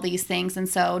and all these things. And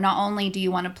so not only do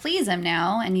you want to please him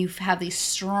now and you have these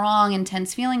strong,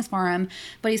 intense feelings for him,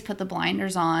 but he's put the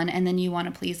blinders on and then you want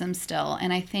to please him still.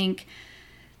 And I think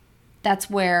that's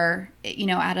where,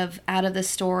 out of the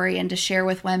story and to share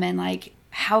with women, like,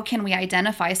 how can we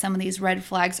identify some of these red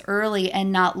flags early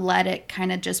and not let it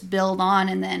kind of just build on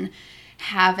and then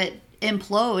have it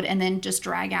implode and then just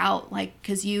drag out, like,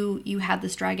 because you had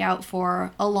this drag out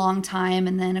for a long time,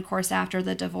 and then of course after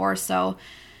the divorce. So,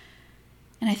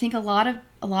 and I think a lot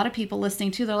of people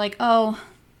listening too, they're like, oh,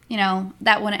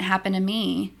 that wouldn't happen to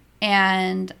me.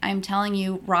 And I'm telling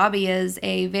you, Robbie is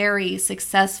a very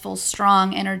successful,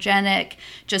 strong, energetic,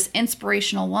 just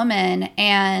inspirational woman.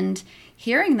 And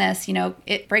hearing this,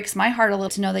 it breaks my heart a little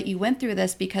to know that you went through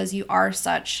this, because you are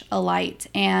such a light.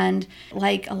 And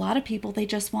like a lot of people, they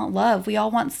just want love. We all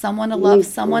want someone to love,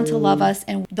 someone to love us.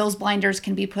 And those blinders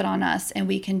can be put on us, and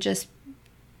we can just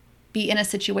be in a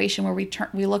situation where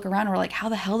we look around and we're like, how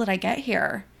the hell did I get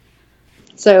here?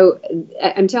 So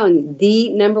I'm telling you, the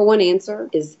number one answer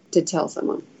is to tell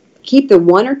someone. Keep the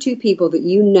one or two people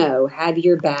that have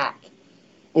your back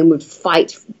and would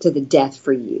fight to the death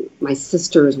for you. My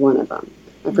sister is one of them.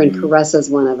 My friend Caressa is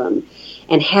one of them.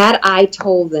 And had I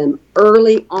told them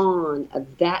early on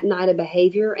of that night of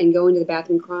behavior and going to the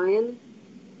bathroom crying,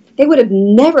 they would have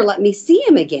never let me see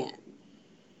him again.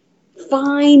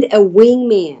 Find a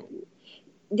wingman.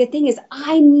 The thing is,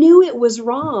 I knew it was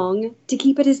wrong to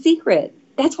keep it a secret.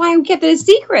 That's why I kept it a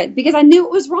secret, because I knew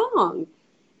it was wrong.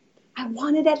 I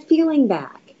wanted that feeling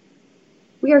back.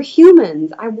 We are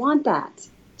humans. I want that.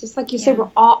 Just like you said,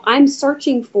 I'm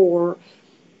searching for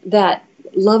that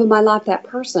love of my life, that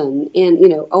person. And,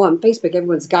 on Facebook,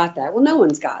 everyone's got that. Well, no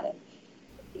one's got it.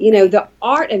 The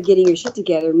art of getting your shit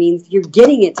together means you're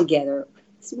getting it together.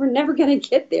 So we're never going to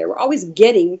get there. We're always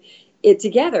getting it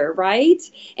together, right?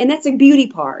 And that's a beauty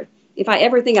part. If I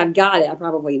ever think I've got it, I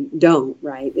probably don't,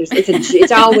 right?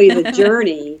 It's always a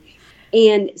journey.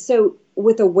 And so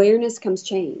with awareness comes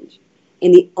change.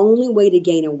 And the only way to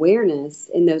gain awareness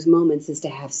in those moments is to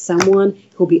have someone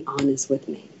who'll be honest with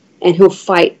me and who'll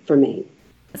fight for me.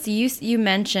 So you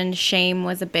mentioned shame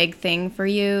was a big thing for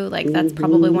you. Like that's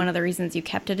probably one of the reasons you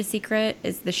kept it a secret,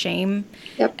 is the shame.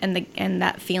 Yep. And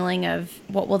that feeling of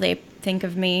what will they think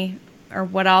of me, or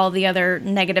what all the other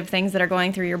negative things that are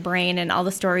going through your brain and all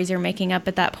the stories you're making up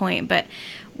at that point. But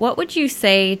what would you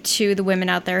say to the women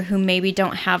out there who maybe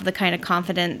don't have the kind of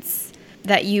confidence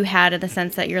that you had, in the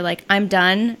sense that you're like, I'm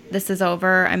done, this is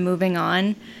over, I'm moving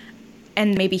on,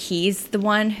 and maybe he's the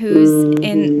one who's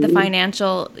in the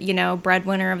financial,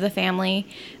 breadwinner of the family,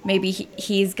 maybe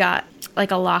he's got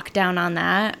like a lockdown on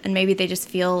that, and maybe they just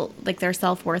feel like their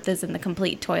self-worth is in the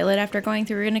complete toilet after going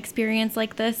through an experience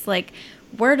like this? Like,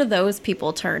 where do those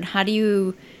people turn? How do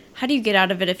you get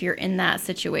out of it if you're in that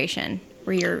situation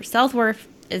where your self-worth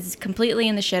is completely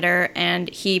in the shitter and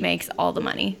he makes all the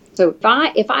money? So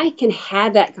if I can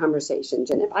have that conversation,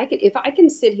 Jen, if I can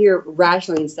sit here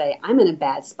rationally and say, I'm in a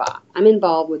bad spot, I'm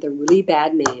involved with a really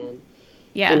bad man,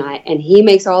 and he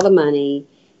makes all the money,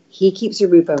 he keeps a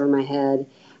roof over my head,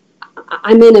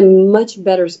 I'm in a much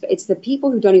better space. It's the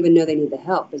people who don't even know they need the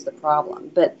help is the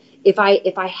problem. But if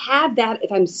I have that,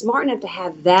 if I'm smart enough to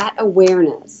have that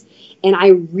awareness, and I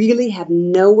really have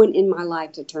no one in my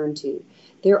life to turn to,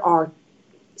 there are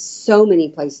so many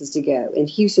places to go. In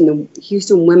Houston, the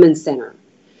Houston Women's Center,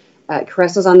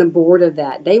 Caressa's on the board of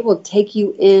that. They will take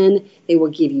you in. They will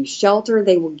give you shelter.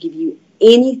 They will give you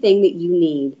anything that you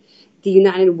need. The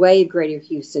United Way of Greater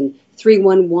Houston,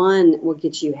 311 will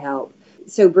get you help.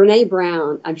 So Brene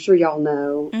Brown, I'm sure y'all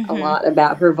know a lot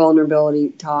about her vulnerability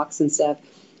talks and stuff.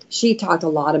 She talked a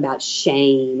lot about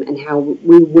shame and how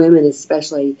we women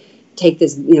especially take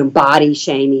this, body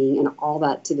shaming and all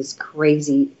that to this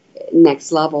crazy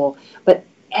next level. But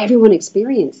everyone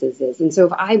experiences this. And so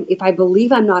if I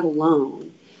believe I'm not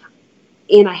alone,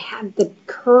 and I have the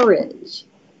courage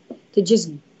to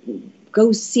just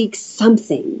go seek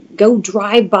something, go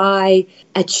drive by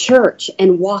a church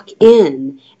and walk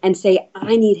in and say,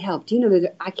 I need help. Do you know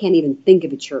that I can't even think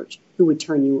of a church who would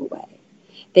turn you away?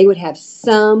 They would have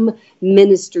some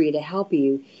ministry to help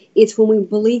you. It's when we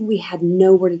believe we have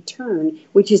nowhere to turn,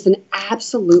 which is an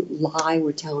absolute lie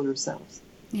we're telling ourselves.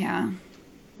 Yeah.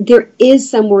 There is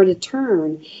somewhere to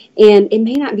turn. And it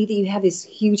may not be that you have this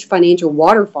huge financial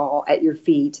waterfall at your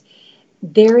feet.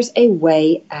 There's a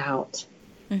way out.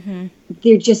 Mm-hmm.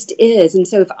 There just is. And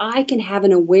so if I can have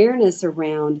an awareness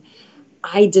around,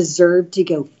 I deserve to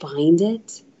go find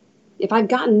it, if I've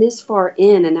gotten this far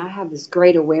in and I have this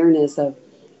great awareness of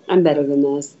I'm better than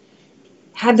this,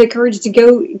 have the courage to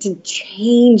go to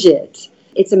change it.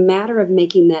 It's a matter of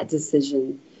making that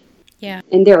decision. Yeah.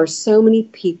 And there are so many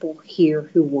people here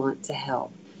who want to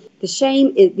help. The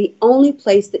shame is the only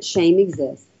place that shame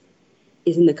exists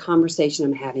is in the conversation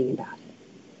I'm having about it.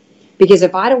 Because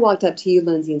if I'd have walked up to you,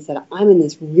 Lindsay, and said, I'm in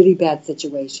this really bad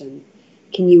situation,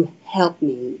 can you help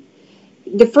me?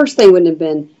 The first thing wouldn't have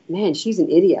been, man, she's an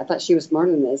idiot. I thought she was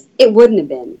smarter than this. It wouldn't have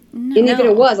been. No. And even if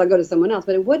it was, I'll go to someone else.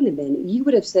 But it wouldn't have been. You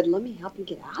would have said, let me help you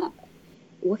get out of it.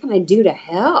 What can I do to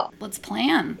help? Let's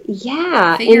plan.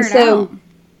 Yeah. Figure it out.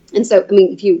 And so, I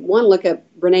mean, if you want to look up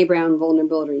Brene Brown,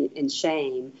 vulnerability and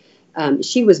shame,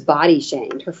 she was body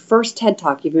shamed. Her first TED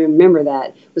Talk, if you remember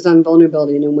that, was on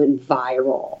vulnerability and it went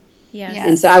viral. Yes.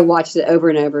 And so I watched it over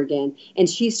and over again. And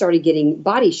she started getting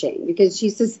body shamed because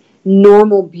she's this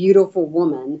normal, beautiful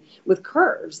woman with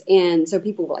curves. And so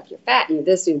people were like, you're fat and you're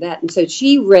this and that. And so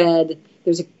she read,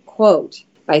 there's a quote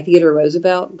by Theodore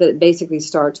Roosevelt that basically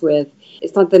starts with,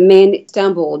 it's not the man that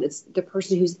stumbled, it's the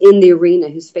person who's in the arena,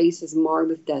 whose face is marred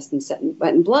with dust and sweat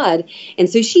and blood. And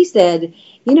so she said,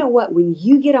 you know what, when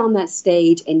you get on that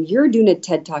stage and you're doing a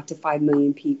TED Talk to 5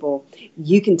 million people,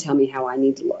 you can tell me how I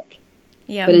need to look.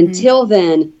 Yeah. But until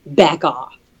then, back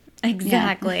off.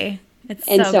 Exactly. Yeah. It's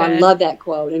and so good. I love that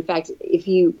quote. In fact, if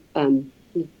you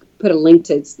put a link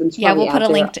to it, we'll put a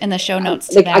link in the show notes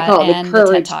to that. I call it and the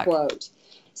courage TED Talk quote.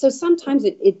 So sometimes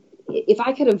if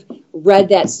I could have read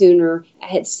that sooner, I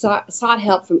had sought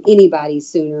help from anybody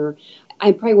sooner,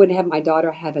 I probably wouldn't have my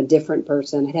daughter. I'd have a different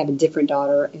person. I'd have a different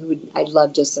daughter who I'd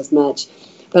love just as much,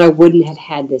 but I wouldn't have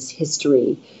had this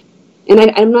history. And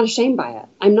I'm not ashamed by it.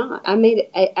 I'm not. I made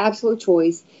an absolute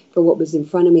choice for what was in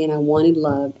front of me, and I wanted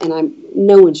love, and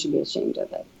no one should be ashamed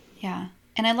of it. Yeah.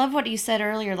 And I love what you said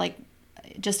earlier, like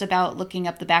just about looking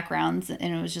up the backgrounds,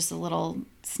 and it was just a little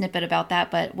snippet about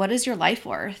that, but what is your life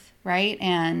worth, right?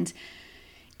 And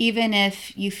even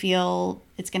if you feel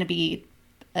it's going to be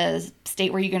a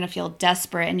state where you're going to feel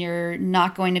desperate and you're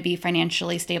not going to be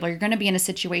financially stable, you're going to be in a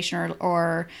situation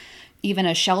or even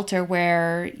a shelter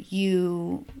where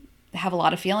you have a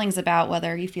lot of feelings about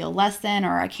whether you feel less than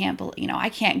or I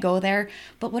can't go there.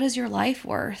 But what is your life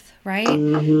worth, right?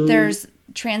 Mm-hmm. There's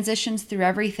transitions through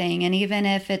everything. And even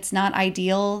if it's not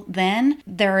ideal, then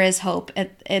there is hope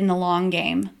in the long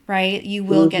game, right? You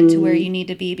will get to where you need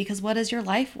to be, because what is your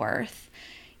life worth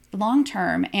long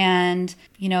term? And,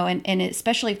 and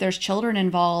especially if there's children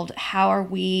involved, how are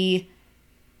we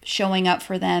showing up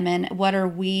for them, and what are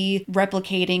we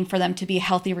replicating for them to be a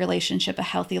healthy relationship, a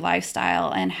healthy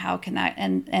lifestyle, and how can that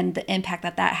and the impact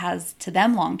that has to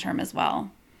them long term as well?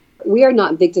 We are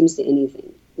not victims to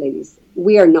anything, ladies.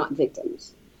 We are not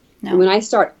victims. No. And when I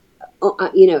start,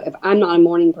 if I'm not a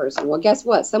morning person, well, guess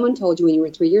what? Someone told you when you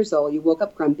were 3 years old, you woke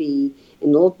up grumpy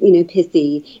and a little,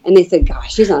 pithy, and they said,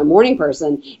 gosh, she's not a morning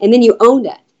person. And then you owned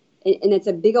it. And it's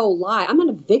a big old lie. I'm not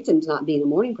a victim to not being a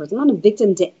morning person. I'm not a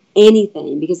victim to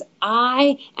anything, because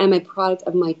I am a product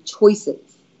of my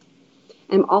choices.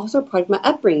 I'm also a product of my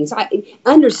upbringing. So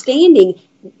understanding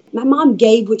my mom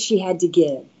gave what she had to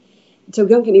give. So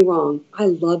don't get me wrong. I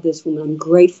love this woman. I'm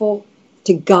grateful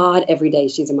to God every day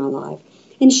she's in my life.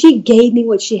 And she gave me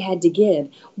what she had to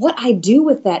give. What I do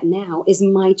with that now is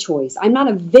my choice. I'm not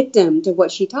a victim to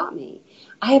what she taught me.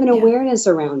 I have an awareness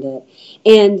around it.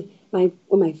 And one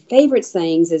of my favorite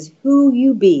sayings is, who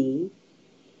you be,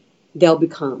 they'll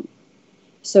become.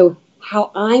 So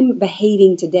how I'm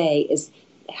behaving today is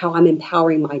how I'm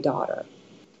empowering my daughter.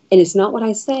 And it's not what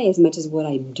I say as much as what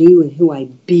I do and who I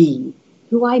be.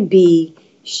 Who I be,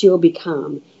 she'll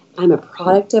become. I'm a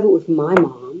product of it with my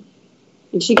mom,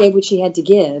 and she gave what she had to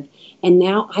give, and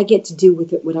now I get to do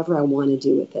with it whatever I want to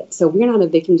do with it. So we're not a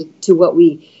victim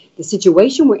to the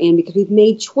situation we're in, because we've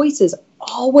made choices.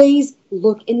 Always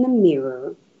look in the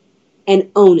mirror and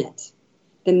own it.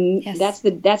 Yes. That's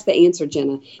the answer,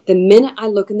 Jenna. The minute I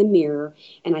look in the mirror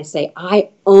and I say, I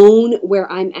own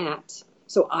where I'm at,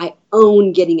 so I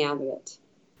own getting out of it.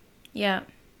 Yeah.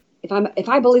 If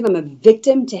I believe I'm a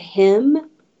victim to him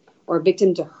or a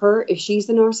victim to her, if she's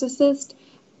the narcissist,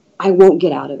 I won't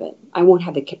get out of it. I won't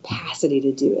have the capacity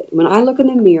to do it. When I look in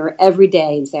the mirror every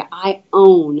day and say, I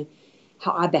own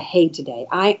how I behave today.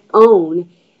 I own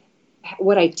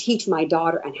what I teach my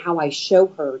daughter and how I show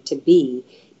her to be,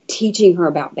 teaching her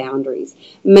about boundaries.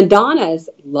 Madonna's,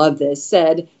 love this,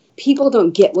 said, people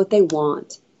don't get what they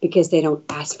want because they don't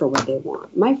ask for what they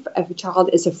want. My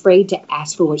child is afraid to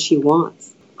ask for what she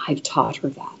wants. I've taught her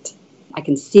that. I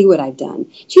can see what I've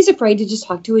done. She's afraid to just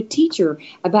talk to a teacher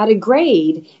about a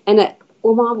grade. And,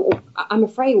 well, Mom, I'm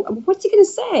afraid. What's he going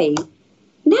to say?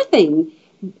 Nothing.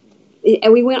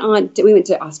 And we went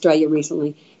to Australia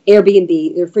recently.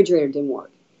 Airbnb, the refrigerator didn't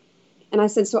work. And I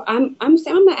said, so I'm going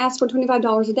to ask for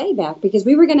 $25 a day back, because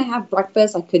we were going to have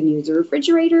breakfast. I couldn't use the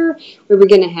refrigerator. I was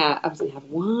going to have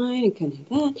wine. I couldn't have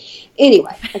that.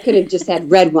 Anyway, I could have just had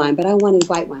red wine, but I wanted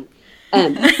white wine.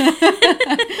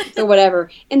 So whatever.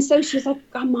 And so she's like,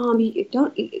 oh, Mom, you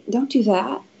don't do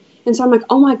that. And so I'm like,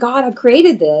 oh my God, I've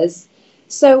created this.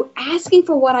 So asking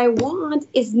for what I want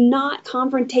is not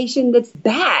confrontation that's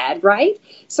bad, right?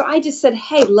 So I just said,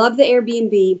 hey, love the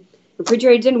Airbnb.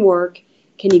 Refrigerator didn't work.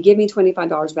 Can you give me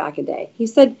 $25 back a day? He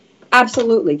said,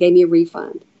 absolutely. Gave me a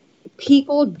refund.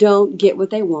 People don't get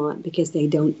what they want because they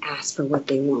don't ask for what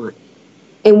they want.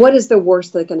 And what is the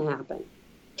worst that can happen?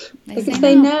 They can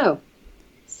say no.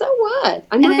 So what?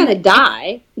 I'm not going to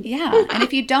die. Yeah. And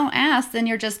if you don't ask, then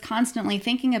you're just constantly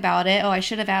thinking about it. Oh, I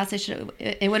should have asked.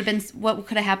 It would have been, what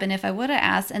could have happened if I would have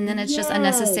asked? And then it's just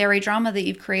unnecessary drama that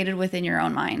you've created within your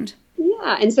own mind.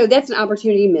 Yeah. And so that's an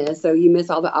opportunity miss. So you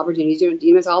miss all the opportunities.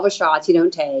 You miss all the shots you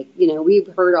don't take. You know, we've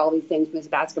heard all these things, Miss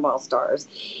Basketball Stars.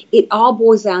 It all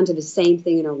boils down to the same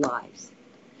thing in our lives.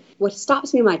 What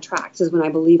stops me in my tracks is when I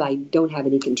believe I don't have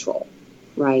any control,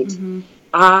 right? Mm-hmm.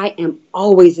 I am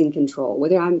always in control,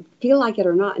 whether I feel like it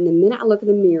or not. And the minute I look in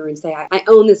the mirror and say, I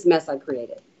own this mess I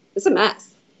created. It's a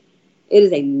mess. It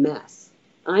is a mess.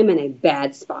 I'm in a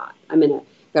bad spot.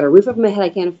 Got a roof over my head I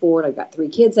can't afford. I've got 3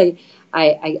 kids I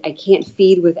can't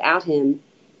feed without him.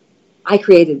 I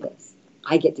created this.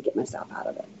 I get to get myself out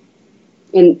of it.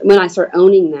 And when I start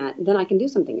owning that, then I can do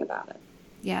something about it.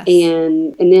 Yes.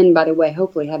 And then, by the way,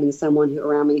 hopefully having someone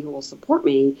around me who will support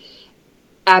me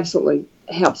absolutely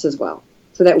helps as well.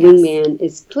 So that wingman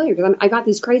is clear, because I got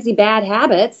these crazy bad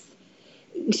habits.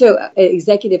 So an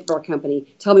executive for our company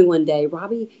told me one day,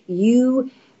 Robbie,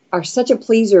 you are such a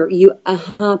pleaser. You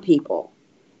people.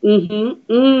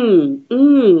 Mm-hmm.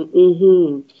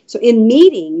 Mm-hmm. So in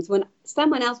meetings, when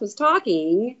someone else was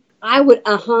talking, I would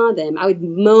them. I would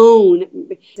moan,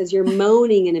 because you're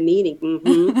moaning in a meeting.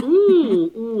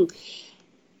 Mm-hmm.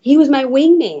 He was my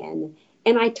wingman.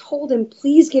 And I told him,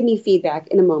 please give me feedback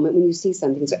in a moment when you see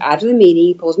something. So after the meeting,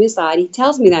 he pulls me aside. He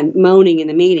tells me that I'm moaning in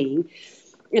a meeting,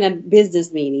 in a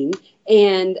business meeting.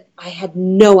 And I had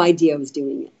no idea I was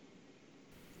doing it.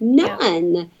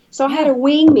 None. Yeah. So I had a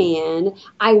wingman.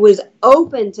 I was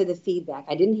open to the feedback.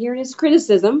 I didn't hear it as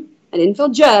criticism. I didn't feel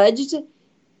judged.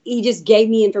 He just gave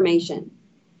me information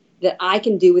that I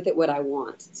can do with it what I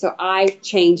want. So I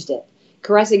changed it.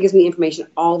 Caressa gives me information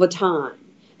all the time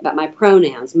about my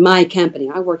pronouns, my company.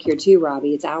 I work here too,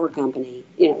 Robbie. It's our company.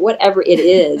 You know, whatever it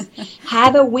is.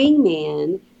 Have a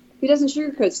wingman who doesn't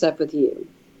sugarcoat stuff with you.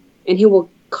 And who will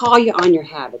call you on your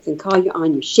habits and call you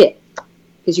on your shit.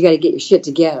 Because you got to get your shit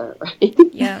together, right?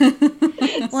 Yeah.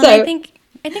 Well, I think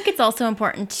it's also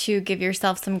important to give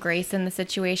yourself some grace in the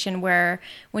situation where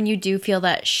when you do feel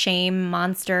that shame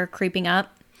monster creeping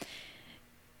up,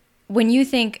 when you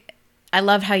think, I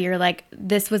love how you're like,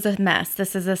 this was a mess.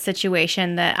 This is a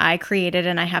situation that I created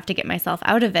and I have to get myself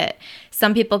out of it.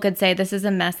 Some people could say this is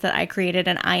a mess that I created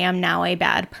and I am now a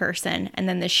bad person. And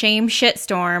then the shame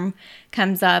shitstorm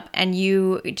comes up and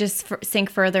you just sink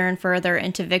further and further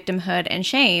into victimhood and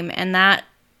shame. And that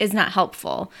is not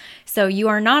helpful. So you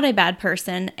are not a bad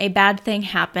person. A bad thing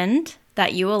happened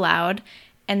that you allowed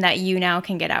and that you now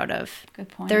can get out of. Good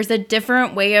point. There's a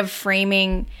different way of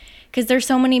framing, because there's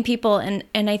so many people, and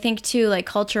I think too, like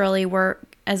culturally, we're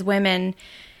as women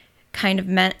kind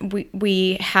of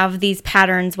we have these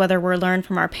patterns, whether we're learned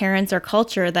from our parents or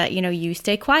culture, that, you know, you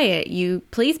stay quiet, you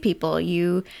please people,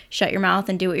 you shut your mouth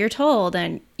and do what you're told,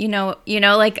 and you know,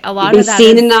 like a lot of that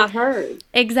seen and not heard.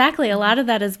 Exactly, a lot of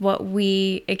that is what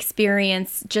we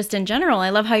experience just in general.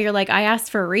 I love how you're like, I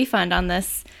asked for a refund on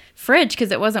this fridge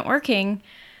because it wasn't working.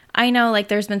 I know, like,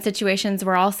 there's been situations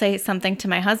where I'll say something to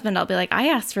my husband. I'll be like, I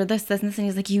asked for this, and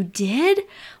he's like, you did?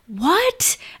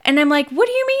 What? And I'm like, what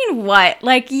do you mean, what?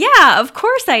 Like, yeah, of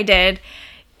course I did.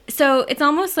 So it's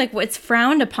almost like it's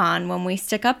frowned upon when we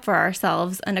stick up for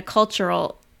ourselves in a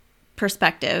cultural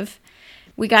perspective.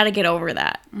 We got to get over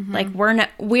that. Mm-hmm. Like,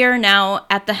 we're now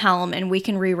at the helm, and we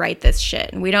can rewrite this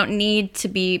shit. And we don't need to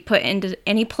be put into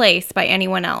any place by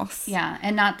anyone else. Yeah,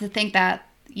 and not to think that,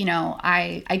 you know,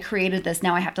 I created this,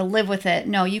 now I have to live with it.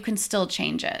 No, you can still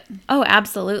change it. Oh,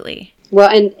 absolutely. Well,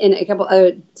 and a couple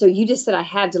other, so you just said I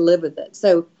had to live with it.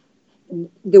 So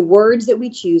the words that we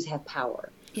choose have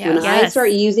power. Yeah. When I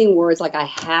start using words like I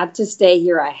have to stay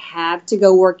here, I have to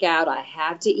go work out, I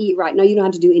have to eat right. No, you don't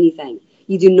have to do anything.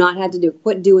 You do not have to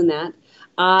quit doing that.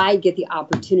 I get the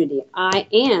opportunity. I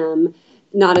am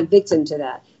not a victim to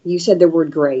that. You said the word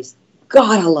grace.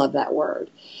 God, I love that word.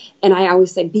 And I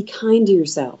always say, be kind to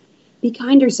yourself. Be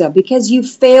kind to yourself. Because you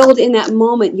failed in that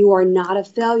moment, you are not a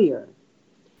failure.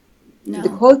 No. The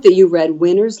quote that you read,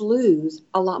 winners lose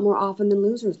a lot more often than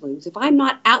losers lose. If I'm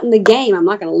not out in the game, I'm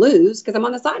not going to lose because I'm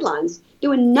on the sidelines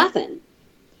doing nothing.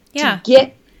 Yeah.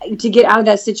 To get out of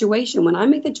that situation. When I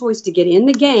make the choice to get in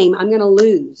the game, I'm going to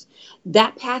lose.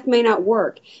 That path may not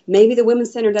work. Maybe the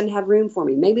Women's Center doesn't have room for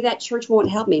me. Maybe that church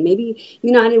won't help me. Maybe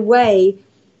United Way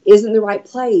isn't the right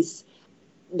place.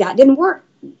 That didn't work.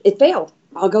 It failed.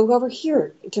 I'll go over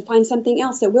here to find something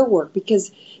else that will work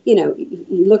because, you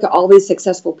look at all these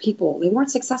successful people. They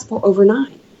weren't successful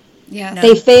overnight. Yeah.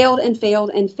 They failed and failed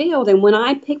and failed. And when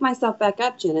I pick myself back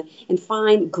up, Jenna, and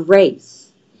find grace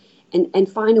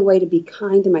and find a way to be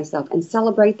kind to myself and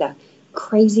celebrate the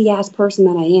crazy ass person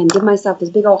that I am, give myself this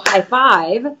big old high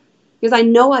five because I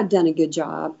know I've done a good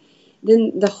job,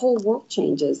 then the whole world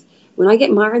changes. When I get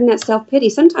mired in that self-pity,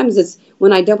 sometimes it's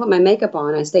when I don't put my makeup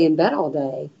on, I stay in bed all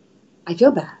day, I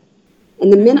feel bad.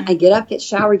 And the minute I get up, get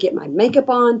showered, get my makeup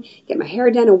on, get my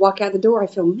hair done, and walk out the door, I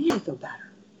feel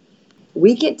better.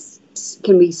 We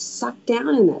can be sucked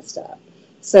down in that stuff.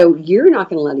 So you're not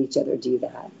going to let each other do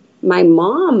that. My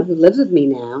mom, who lives with me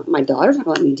now, my daughter's not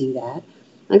going to let me do that.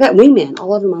 I've got wingmen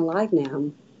all over my life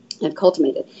now. I've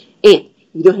cultivated. And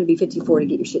you don't have to be 54 to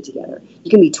get your shit together.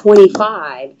 You can be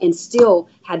 25 and still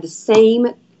have the same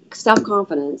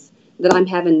self-confidence that I'm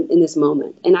having in this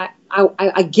moment. And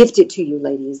I gift it to you,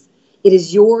 ladies. It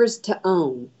is yours to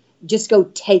own. Just go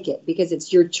take it because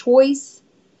it's your choice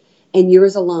and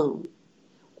yours alone.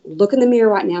 Look in the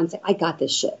mirror right now and say, I got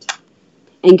this shit.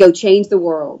 And go change the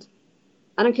world.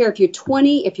 I don't care if you're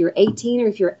 20, if you're 18, or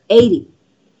if you're 80.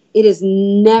 It is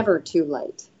never too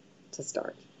late to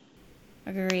start.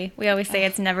 Agree. We always say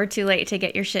it's never too late to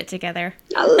get your shit together.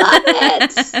 I love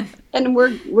it. And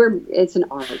it's an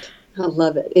art. I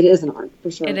love it. It is an art, for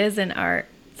sure. It is an art.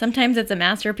 Sometimes it's a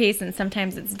masterpiece and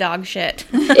sometimes it's dog shit.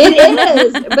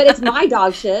 It is, but it's my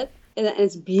dog shit. And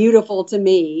it's beautiful to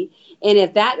me. And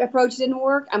if that approach didn't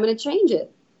work, I'm going to change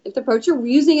it. If the approach you're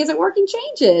using isn't working,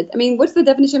 change it. I mean, what's the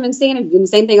definition of insanity? Doing the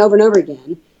same thing over and over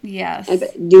again. Yes. And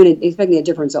expecting a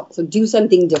different result. So do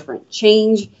something different.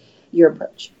 Change your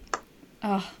approach.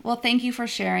 Oh, well, thank you for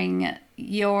sharing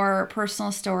your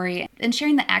personal story and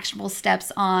sharing the actionable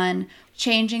steps on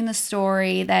changing the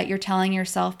story that you're telling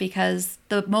yourself, because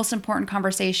the most important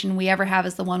conversation we ever have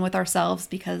is the one with ourselves,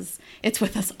 because it's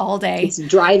with us all day. It's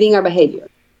driving our behavior.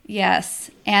 Yes.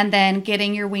 And then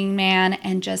getting your wingman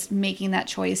and just making that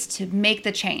choice to make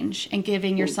the change and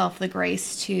giving yourself the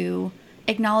grace to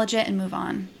acknowledge it and move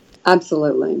on.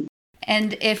 Absolutely.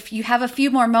 And if you have a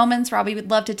few more moments, Robbie would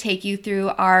love to take you through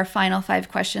our final 5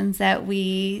 questions that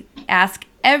we ask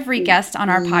every guest on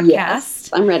our podcast. Yes,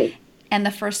 I'm ready. And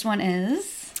the first one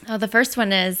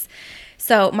is?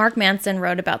 So Mark Manson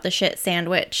wrote about the shit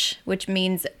sandwich, which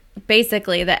means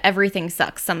basically that everything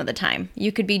sucks some of the time.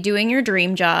 You could be doing your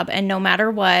dream job, and no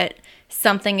matter what,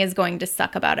 something is going to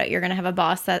suck about it. You're going to have a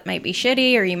boss that might be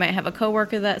shitty, or you might have a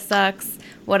coworker that sucks,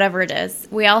 whatever it is.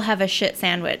 We all have a shit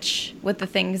sandwich with the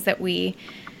things that we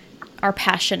are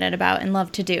passionate about and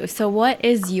love to do. So what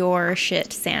is your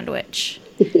shit sandwich?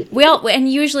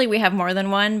 And usually we have more than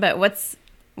one, but what's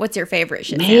your favorite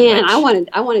shit sandwich? Man,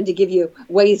 I wanted to give you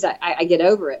ways that I get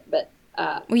over it, but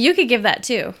well, you could give that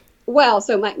too. Well,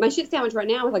 so my shit sandwich right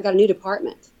now is I got a new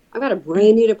department. I've got a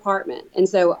brand new department, and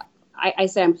so I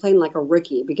say I'm playing like a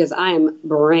rookie because I am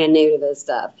brand new to this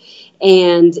stuff.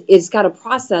 And it's got a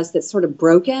process that's sort of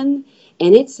broken,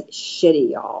 and it's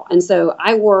shitty, y'all. And so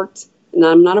I worked, and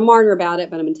I'm not a martyr about it,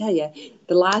 but I'm going to tell you,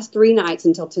 the last 3 nights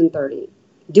until 10:30,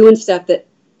 doing stuff that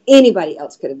anybody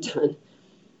else could have done.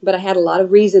 But I had a lot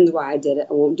of reasons why I did it.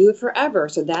 I won't do it forever,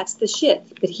 so that's the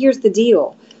shit. But here's the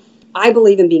deal. I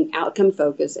believe in being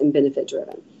outcome-focused and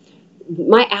benefit-driven.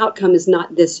 My outcome is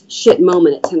not this shit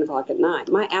moment at 10 o'clock at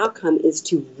night. My outcome is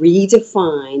to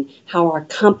redefine how our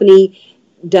company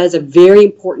does a very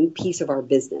important piece of our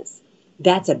business.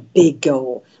 That's a big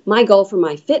goal. My goal for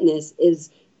my fitness is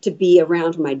to be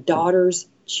around for my daughter's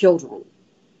children.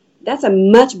 That's a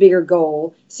much bigger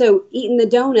goal. So eating the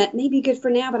donut may be good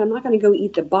for now, but I'm not going to go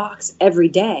eat the box every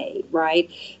day, right?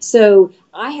 So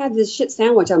I have this shit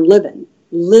sandwich I'm living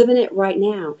it right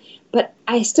now. But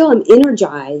I still am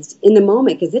energized in the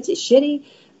moment because it's shitty,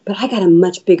 but I got a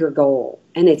much bigger goal,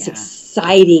 and it's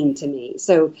exciting to me.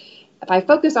 So if I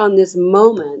focus on this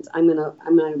moment, I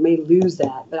may lose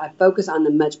that, but I focus on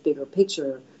the much bigger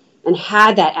picture and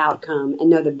have that outcome and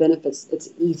know the benefits. It's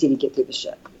easy to get through the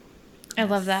shit. I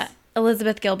love that.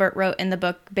 Elizabeth Gilbert wrote in the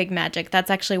book Big Magic. That's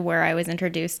actually where I was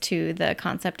introduced to the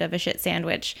concept of a shit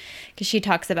sandwich, because she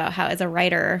talks about how, as a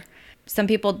writer, some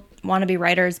people want to be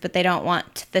writers, but they don't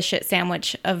want the shit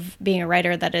sandwich of being a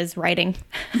writer that is writing,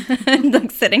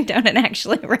 like sitting down and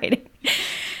actually writing.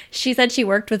 She said she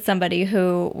worked with somebody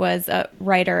who was a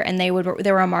writer, and they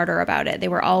were a martyr about it. They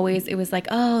were always, it was like,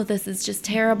 oh, this is just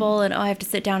terrible, and oh, I have to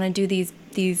sit down and do these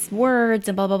words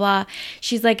and blah, blah, blah.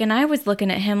 She's like, and I was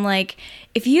looking at him like,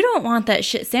 if you don't want that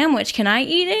shit sandwich, can I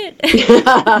eat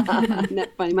it? Not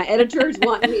funny. My editors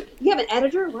want me. You have an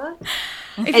editor? What?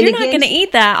 If you're not going to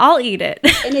eat that, I'll eat it.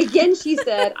 And again, she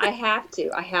said, I have to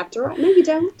write. No, you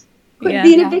don't. Quit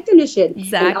being a victim to shit.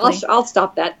 Exactly. And I'll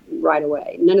stop that right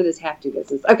away. None of this have to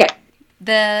business. Okay.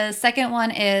 The second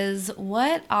one is,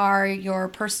 what are your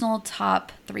personal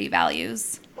top 3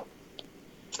 values?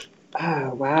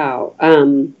 Oh, wow.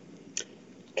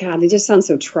 God, they just sound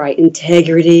so trite.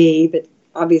 Integrity, but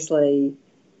obviously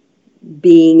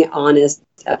being honest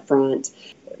up front,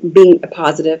 being a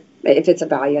positive. If it's a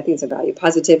value, I think it's a value.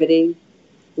 Positivity,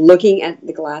 looking at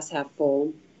the glass half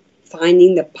full,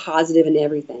 finding the positive in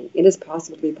everything. It is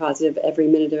possible to be positive every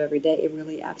minute of every day. It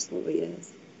really absolutely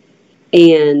is.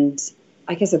 And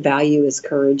I guess a value is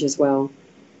courage as well.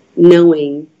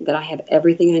 Knowing that I have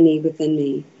everything I need within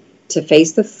me to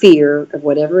face the fear of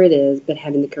whatever it is, but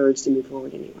having the courage to move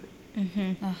forward anyway.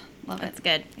 Mm-hmm. Oh, love it. That's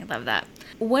good. I love that.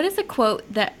 What is a quote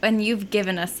that, and you've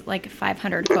given us like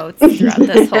 500 quotes throughout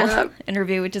this whole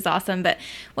interview, which is awesome, but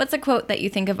what's a quote that you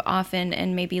think of often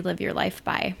and maybe live your life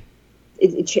by?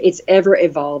 It's ever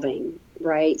evolving,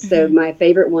 right? Mm-hmm. So my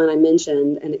favorite one I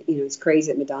mentioned, and it's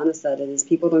crazy that Madonna said it, is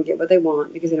people don't get what they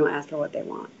want because they don't ask for what they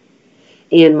want.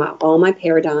 And all my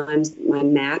paradigms, my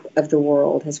map of the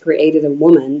world has created a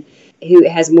woman who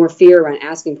has more fear around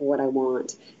asking for what I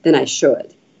want than I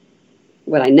should.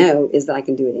 What I know is that I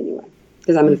can do it anyway,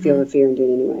 because I'm going to feel the fear and do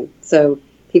it anyway. So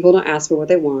people don't ask for what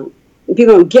they want. And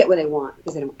people don't get what they want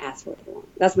because they don't ask for what they want.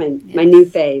 That's my new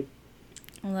fave.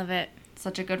 I love it.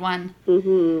 Such a good one.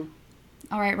 Mm-hmm.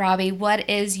 All right, Robbie, what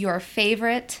is your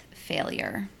favorite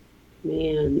failure?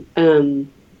 Man,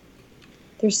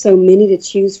 there's so many to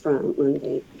choose from,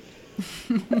 Lindsay.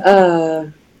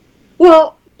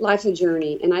 Well, life's a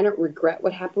journey, and I don't regret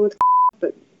what happened with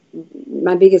but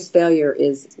my biggest failure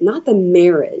is not the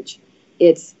marriage.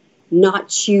 It's not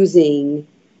choosing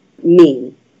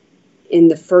me in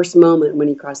the first moment when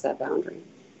he crossed that boundary.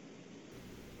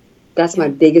 That's my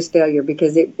biggest failure,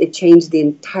 because it changed the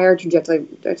entire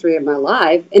trajectory of my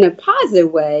life in a positive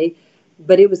way,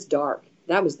 but it was dark.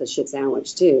 That was the shit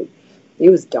sandwich, too. It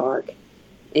was dark.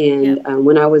 And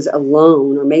when I was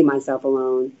alone or made myself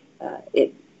alone,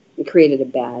 it created a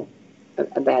bad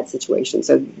situation.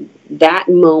 So that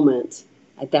moment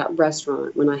at that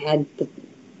restaurant, when I had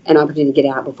an opportunity to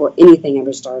get out before anything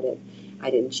ever started,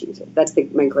 I didn't choose it. That's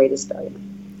my greatest failure.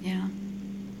 Yeah.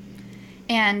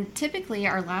 And typically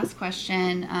our last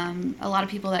question, a lot of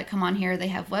people that come on here, they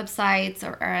have websites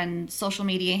and social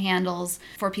media handles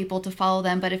for people to follow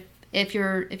them. But if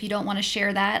you don't want to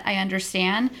share that, I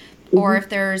understand. Mm-hmm. Or if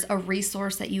there's a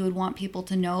resource that you would want people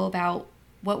to know about,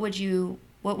 what would you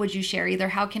share? Either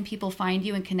how can people find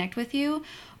you and connect with you,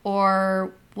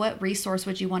 or what resource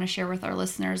would you want to share with our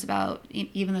listeners about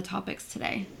even the topics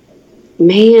today?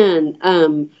 Man,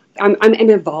 I'm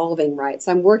evolving, right?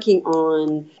 So I'm working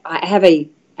on,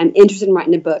 I'm interested in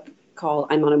writing a book called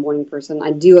I'm Not a Morning Person.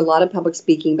 I do a lot of public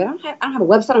speaking, but I don't have a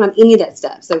website. I don't have any of that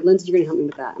stuff. So Lindsay, you're going to help me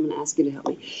with that. I'm going to ask you to help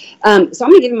me. So I'm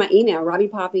going to give you my email,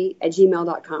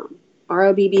 robbiepape@gmail.com,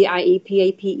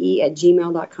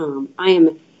 ROBBIEPAPE@gmail.com.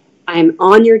 I'm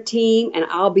on your team, and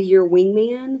I'll be your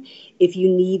wingman if you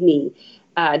need me.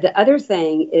 The other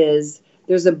thing is,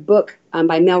 there's a book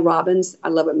by Mel Robbins. I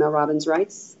love what Mel Robbins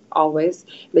writes, always.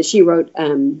 But she wrote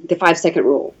the 5-second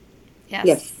rule. Yes.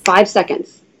 You have 5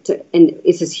 seconds. And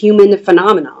it's this human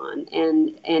phenomenon.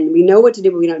 And we know what to do,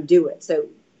 but we don't do it. So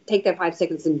take that 5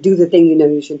 seconds and do the thing you know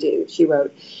you should do, she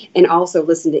wrote. And also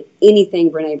listen to anything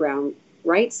Brene Brown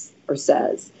writes or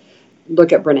says.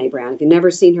 Look at Brene Brown. If you've never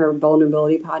seen her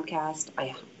vulnerability podcast,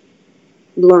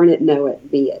 learn it, know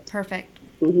it, be it. Perfect.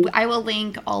 Mm-hmm. I will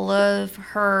link all of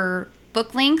her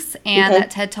book links and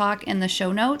that TED Talk in the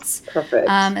show notes. Perfect.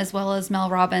 As well as Mel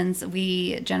Robbins.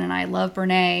 Jen and I love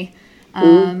Brene.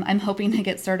 I'm hoping to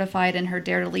get certified in her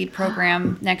Dare to Lead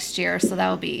program next year, so that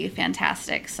will be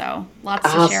fantastic. So lots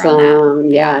to share on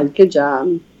that. Yeah, good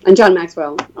job. And John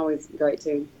Maxwell, always great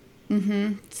too.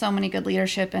 Mm-hmm. So many good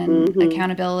leadership and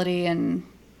accountability and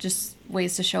just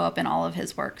ways to show up in all of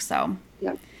his work. So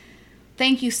yep.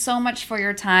 Thank you so much for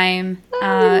your time. You're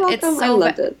welcome. I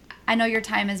loved it. I know your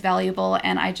time is valuable,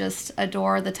 and I just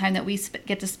adore the time that we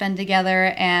get to spend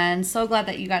together, and so glad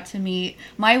that you got to meet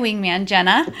my wingman,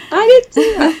 Jenna. I did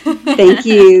too. Thank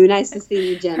you. Nice to see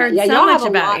you, Jenna. Heard yeah, so y'all much have a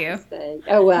about lot you. to say.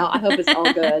 Oh, well, I hope it's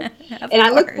all good. And I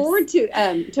look forward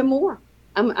to more.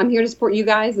 I'm here to support you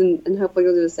guys, and hopefully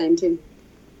you'll do the same too.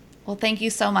 Well, thank you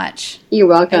so much. You're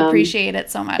welcome. I appreciate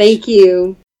it so much. Thank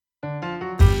you.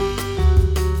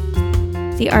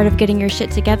 The Art of Getting Your Shit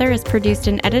Together is produced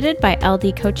and edited by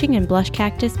LD Coaching and Blush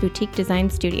Cactus Boutique Design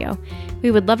Studio.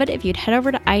 We would love it if you'd head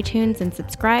over to iTunes and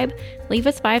subscribe, leave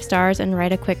us 5 stars, and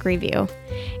write a quick review.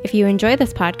 If you enjoy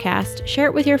this podcast, share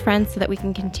it with your friends so that we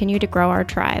can continue to grow our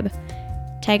tribe.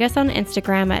 Tag us on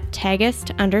Instagram at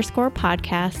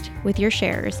tagist_podcast with your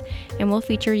shares, and we'll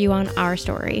feature you on our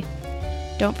story.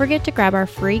 Don't forget to grab our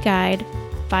free guide,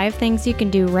 5 things you can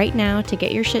do right now to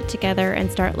get your shit together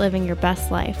and start living your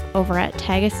best life, over at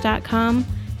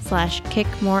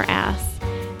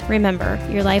tagist.com/kickmoreass. Remember,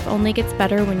 your life only gets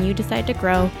better when you decide to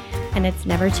grow, and it's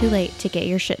never too late to get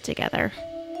your shit together.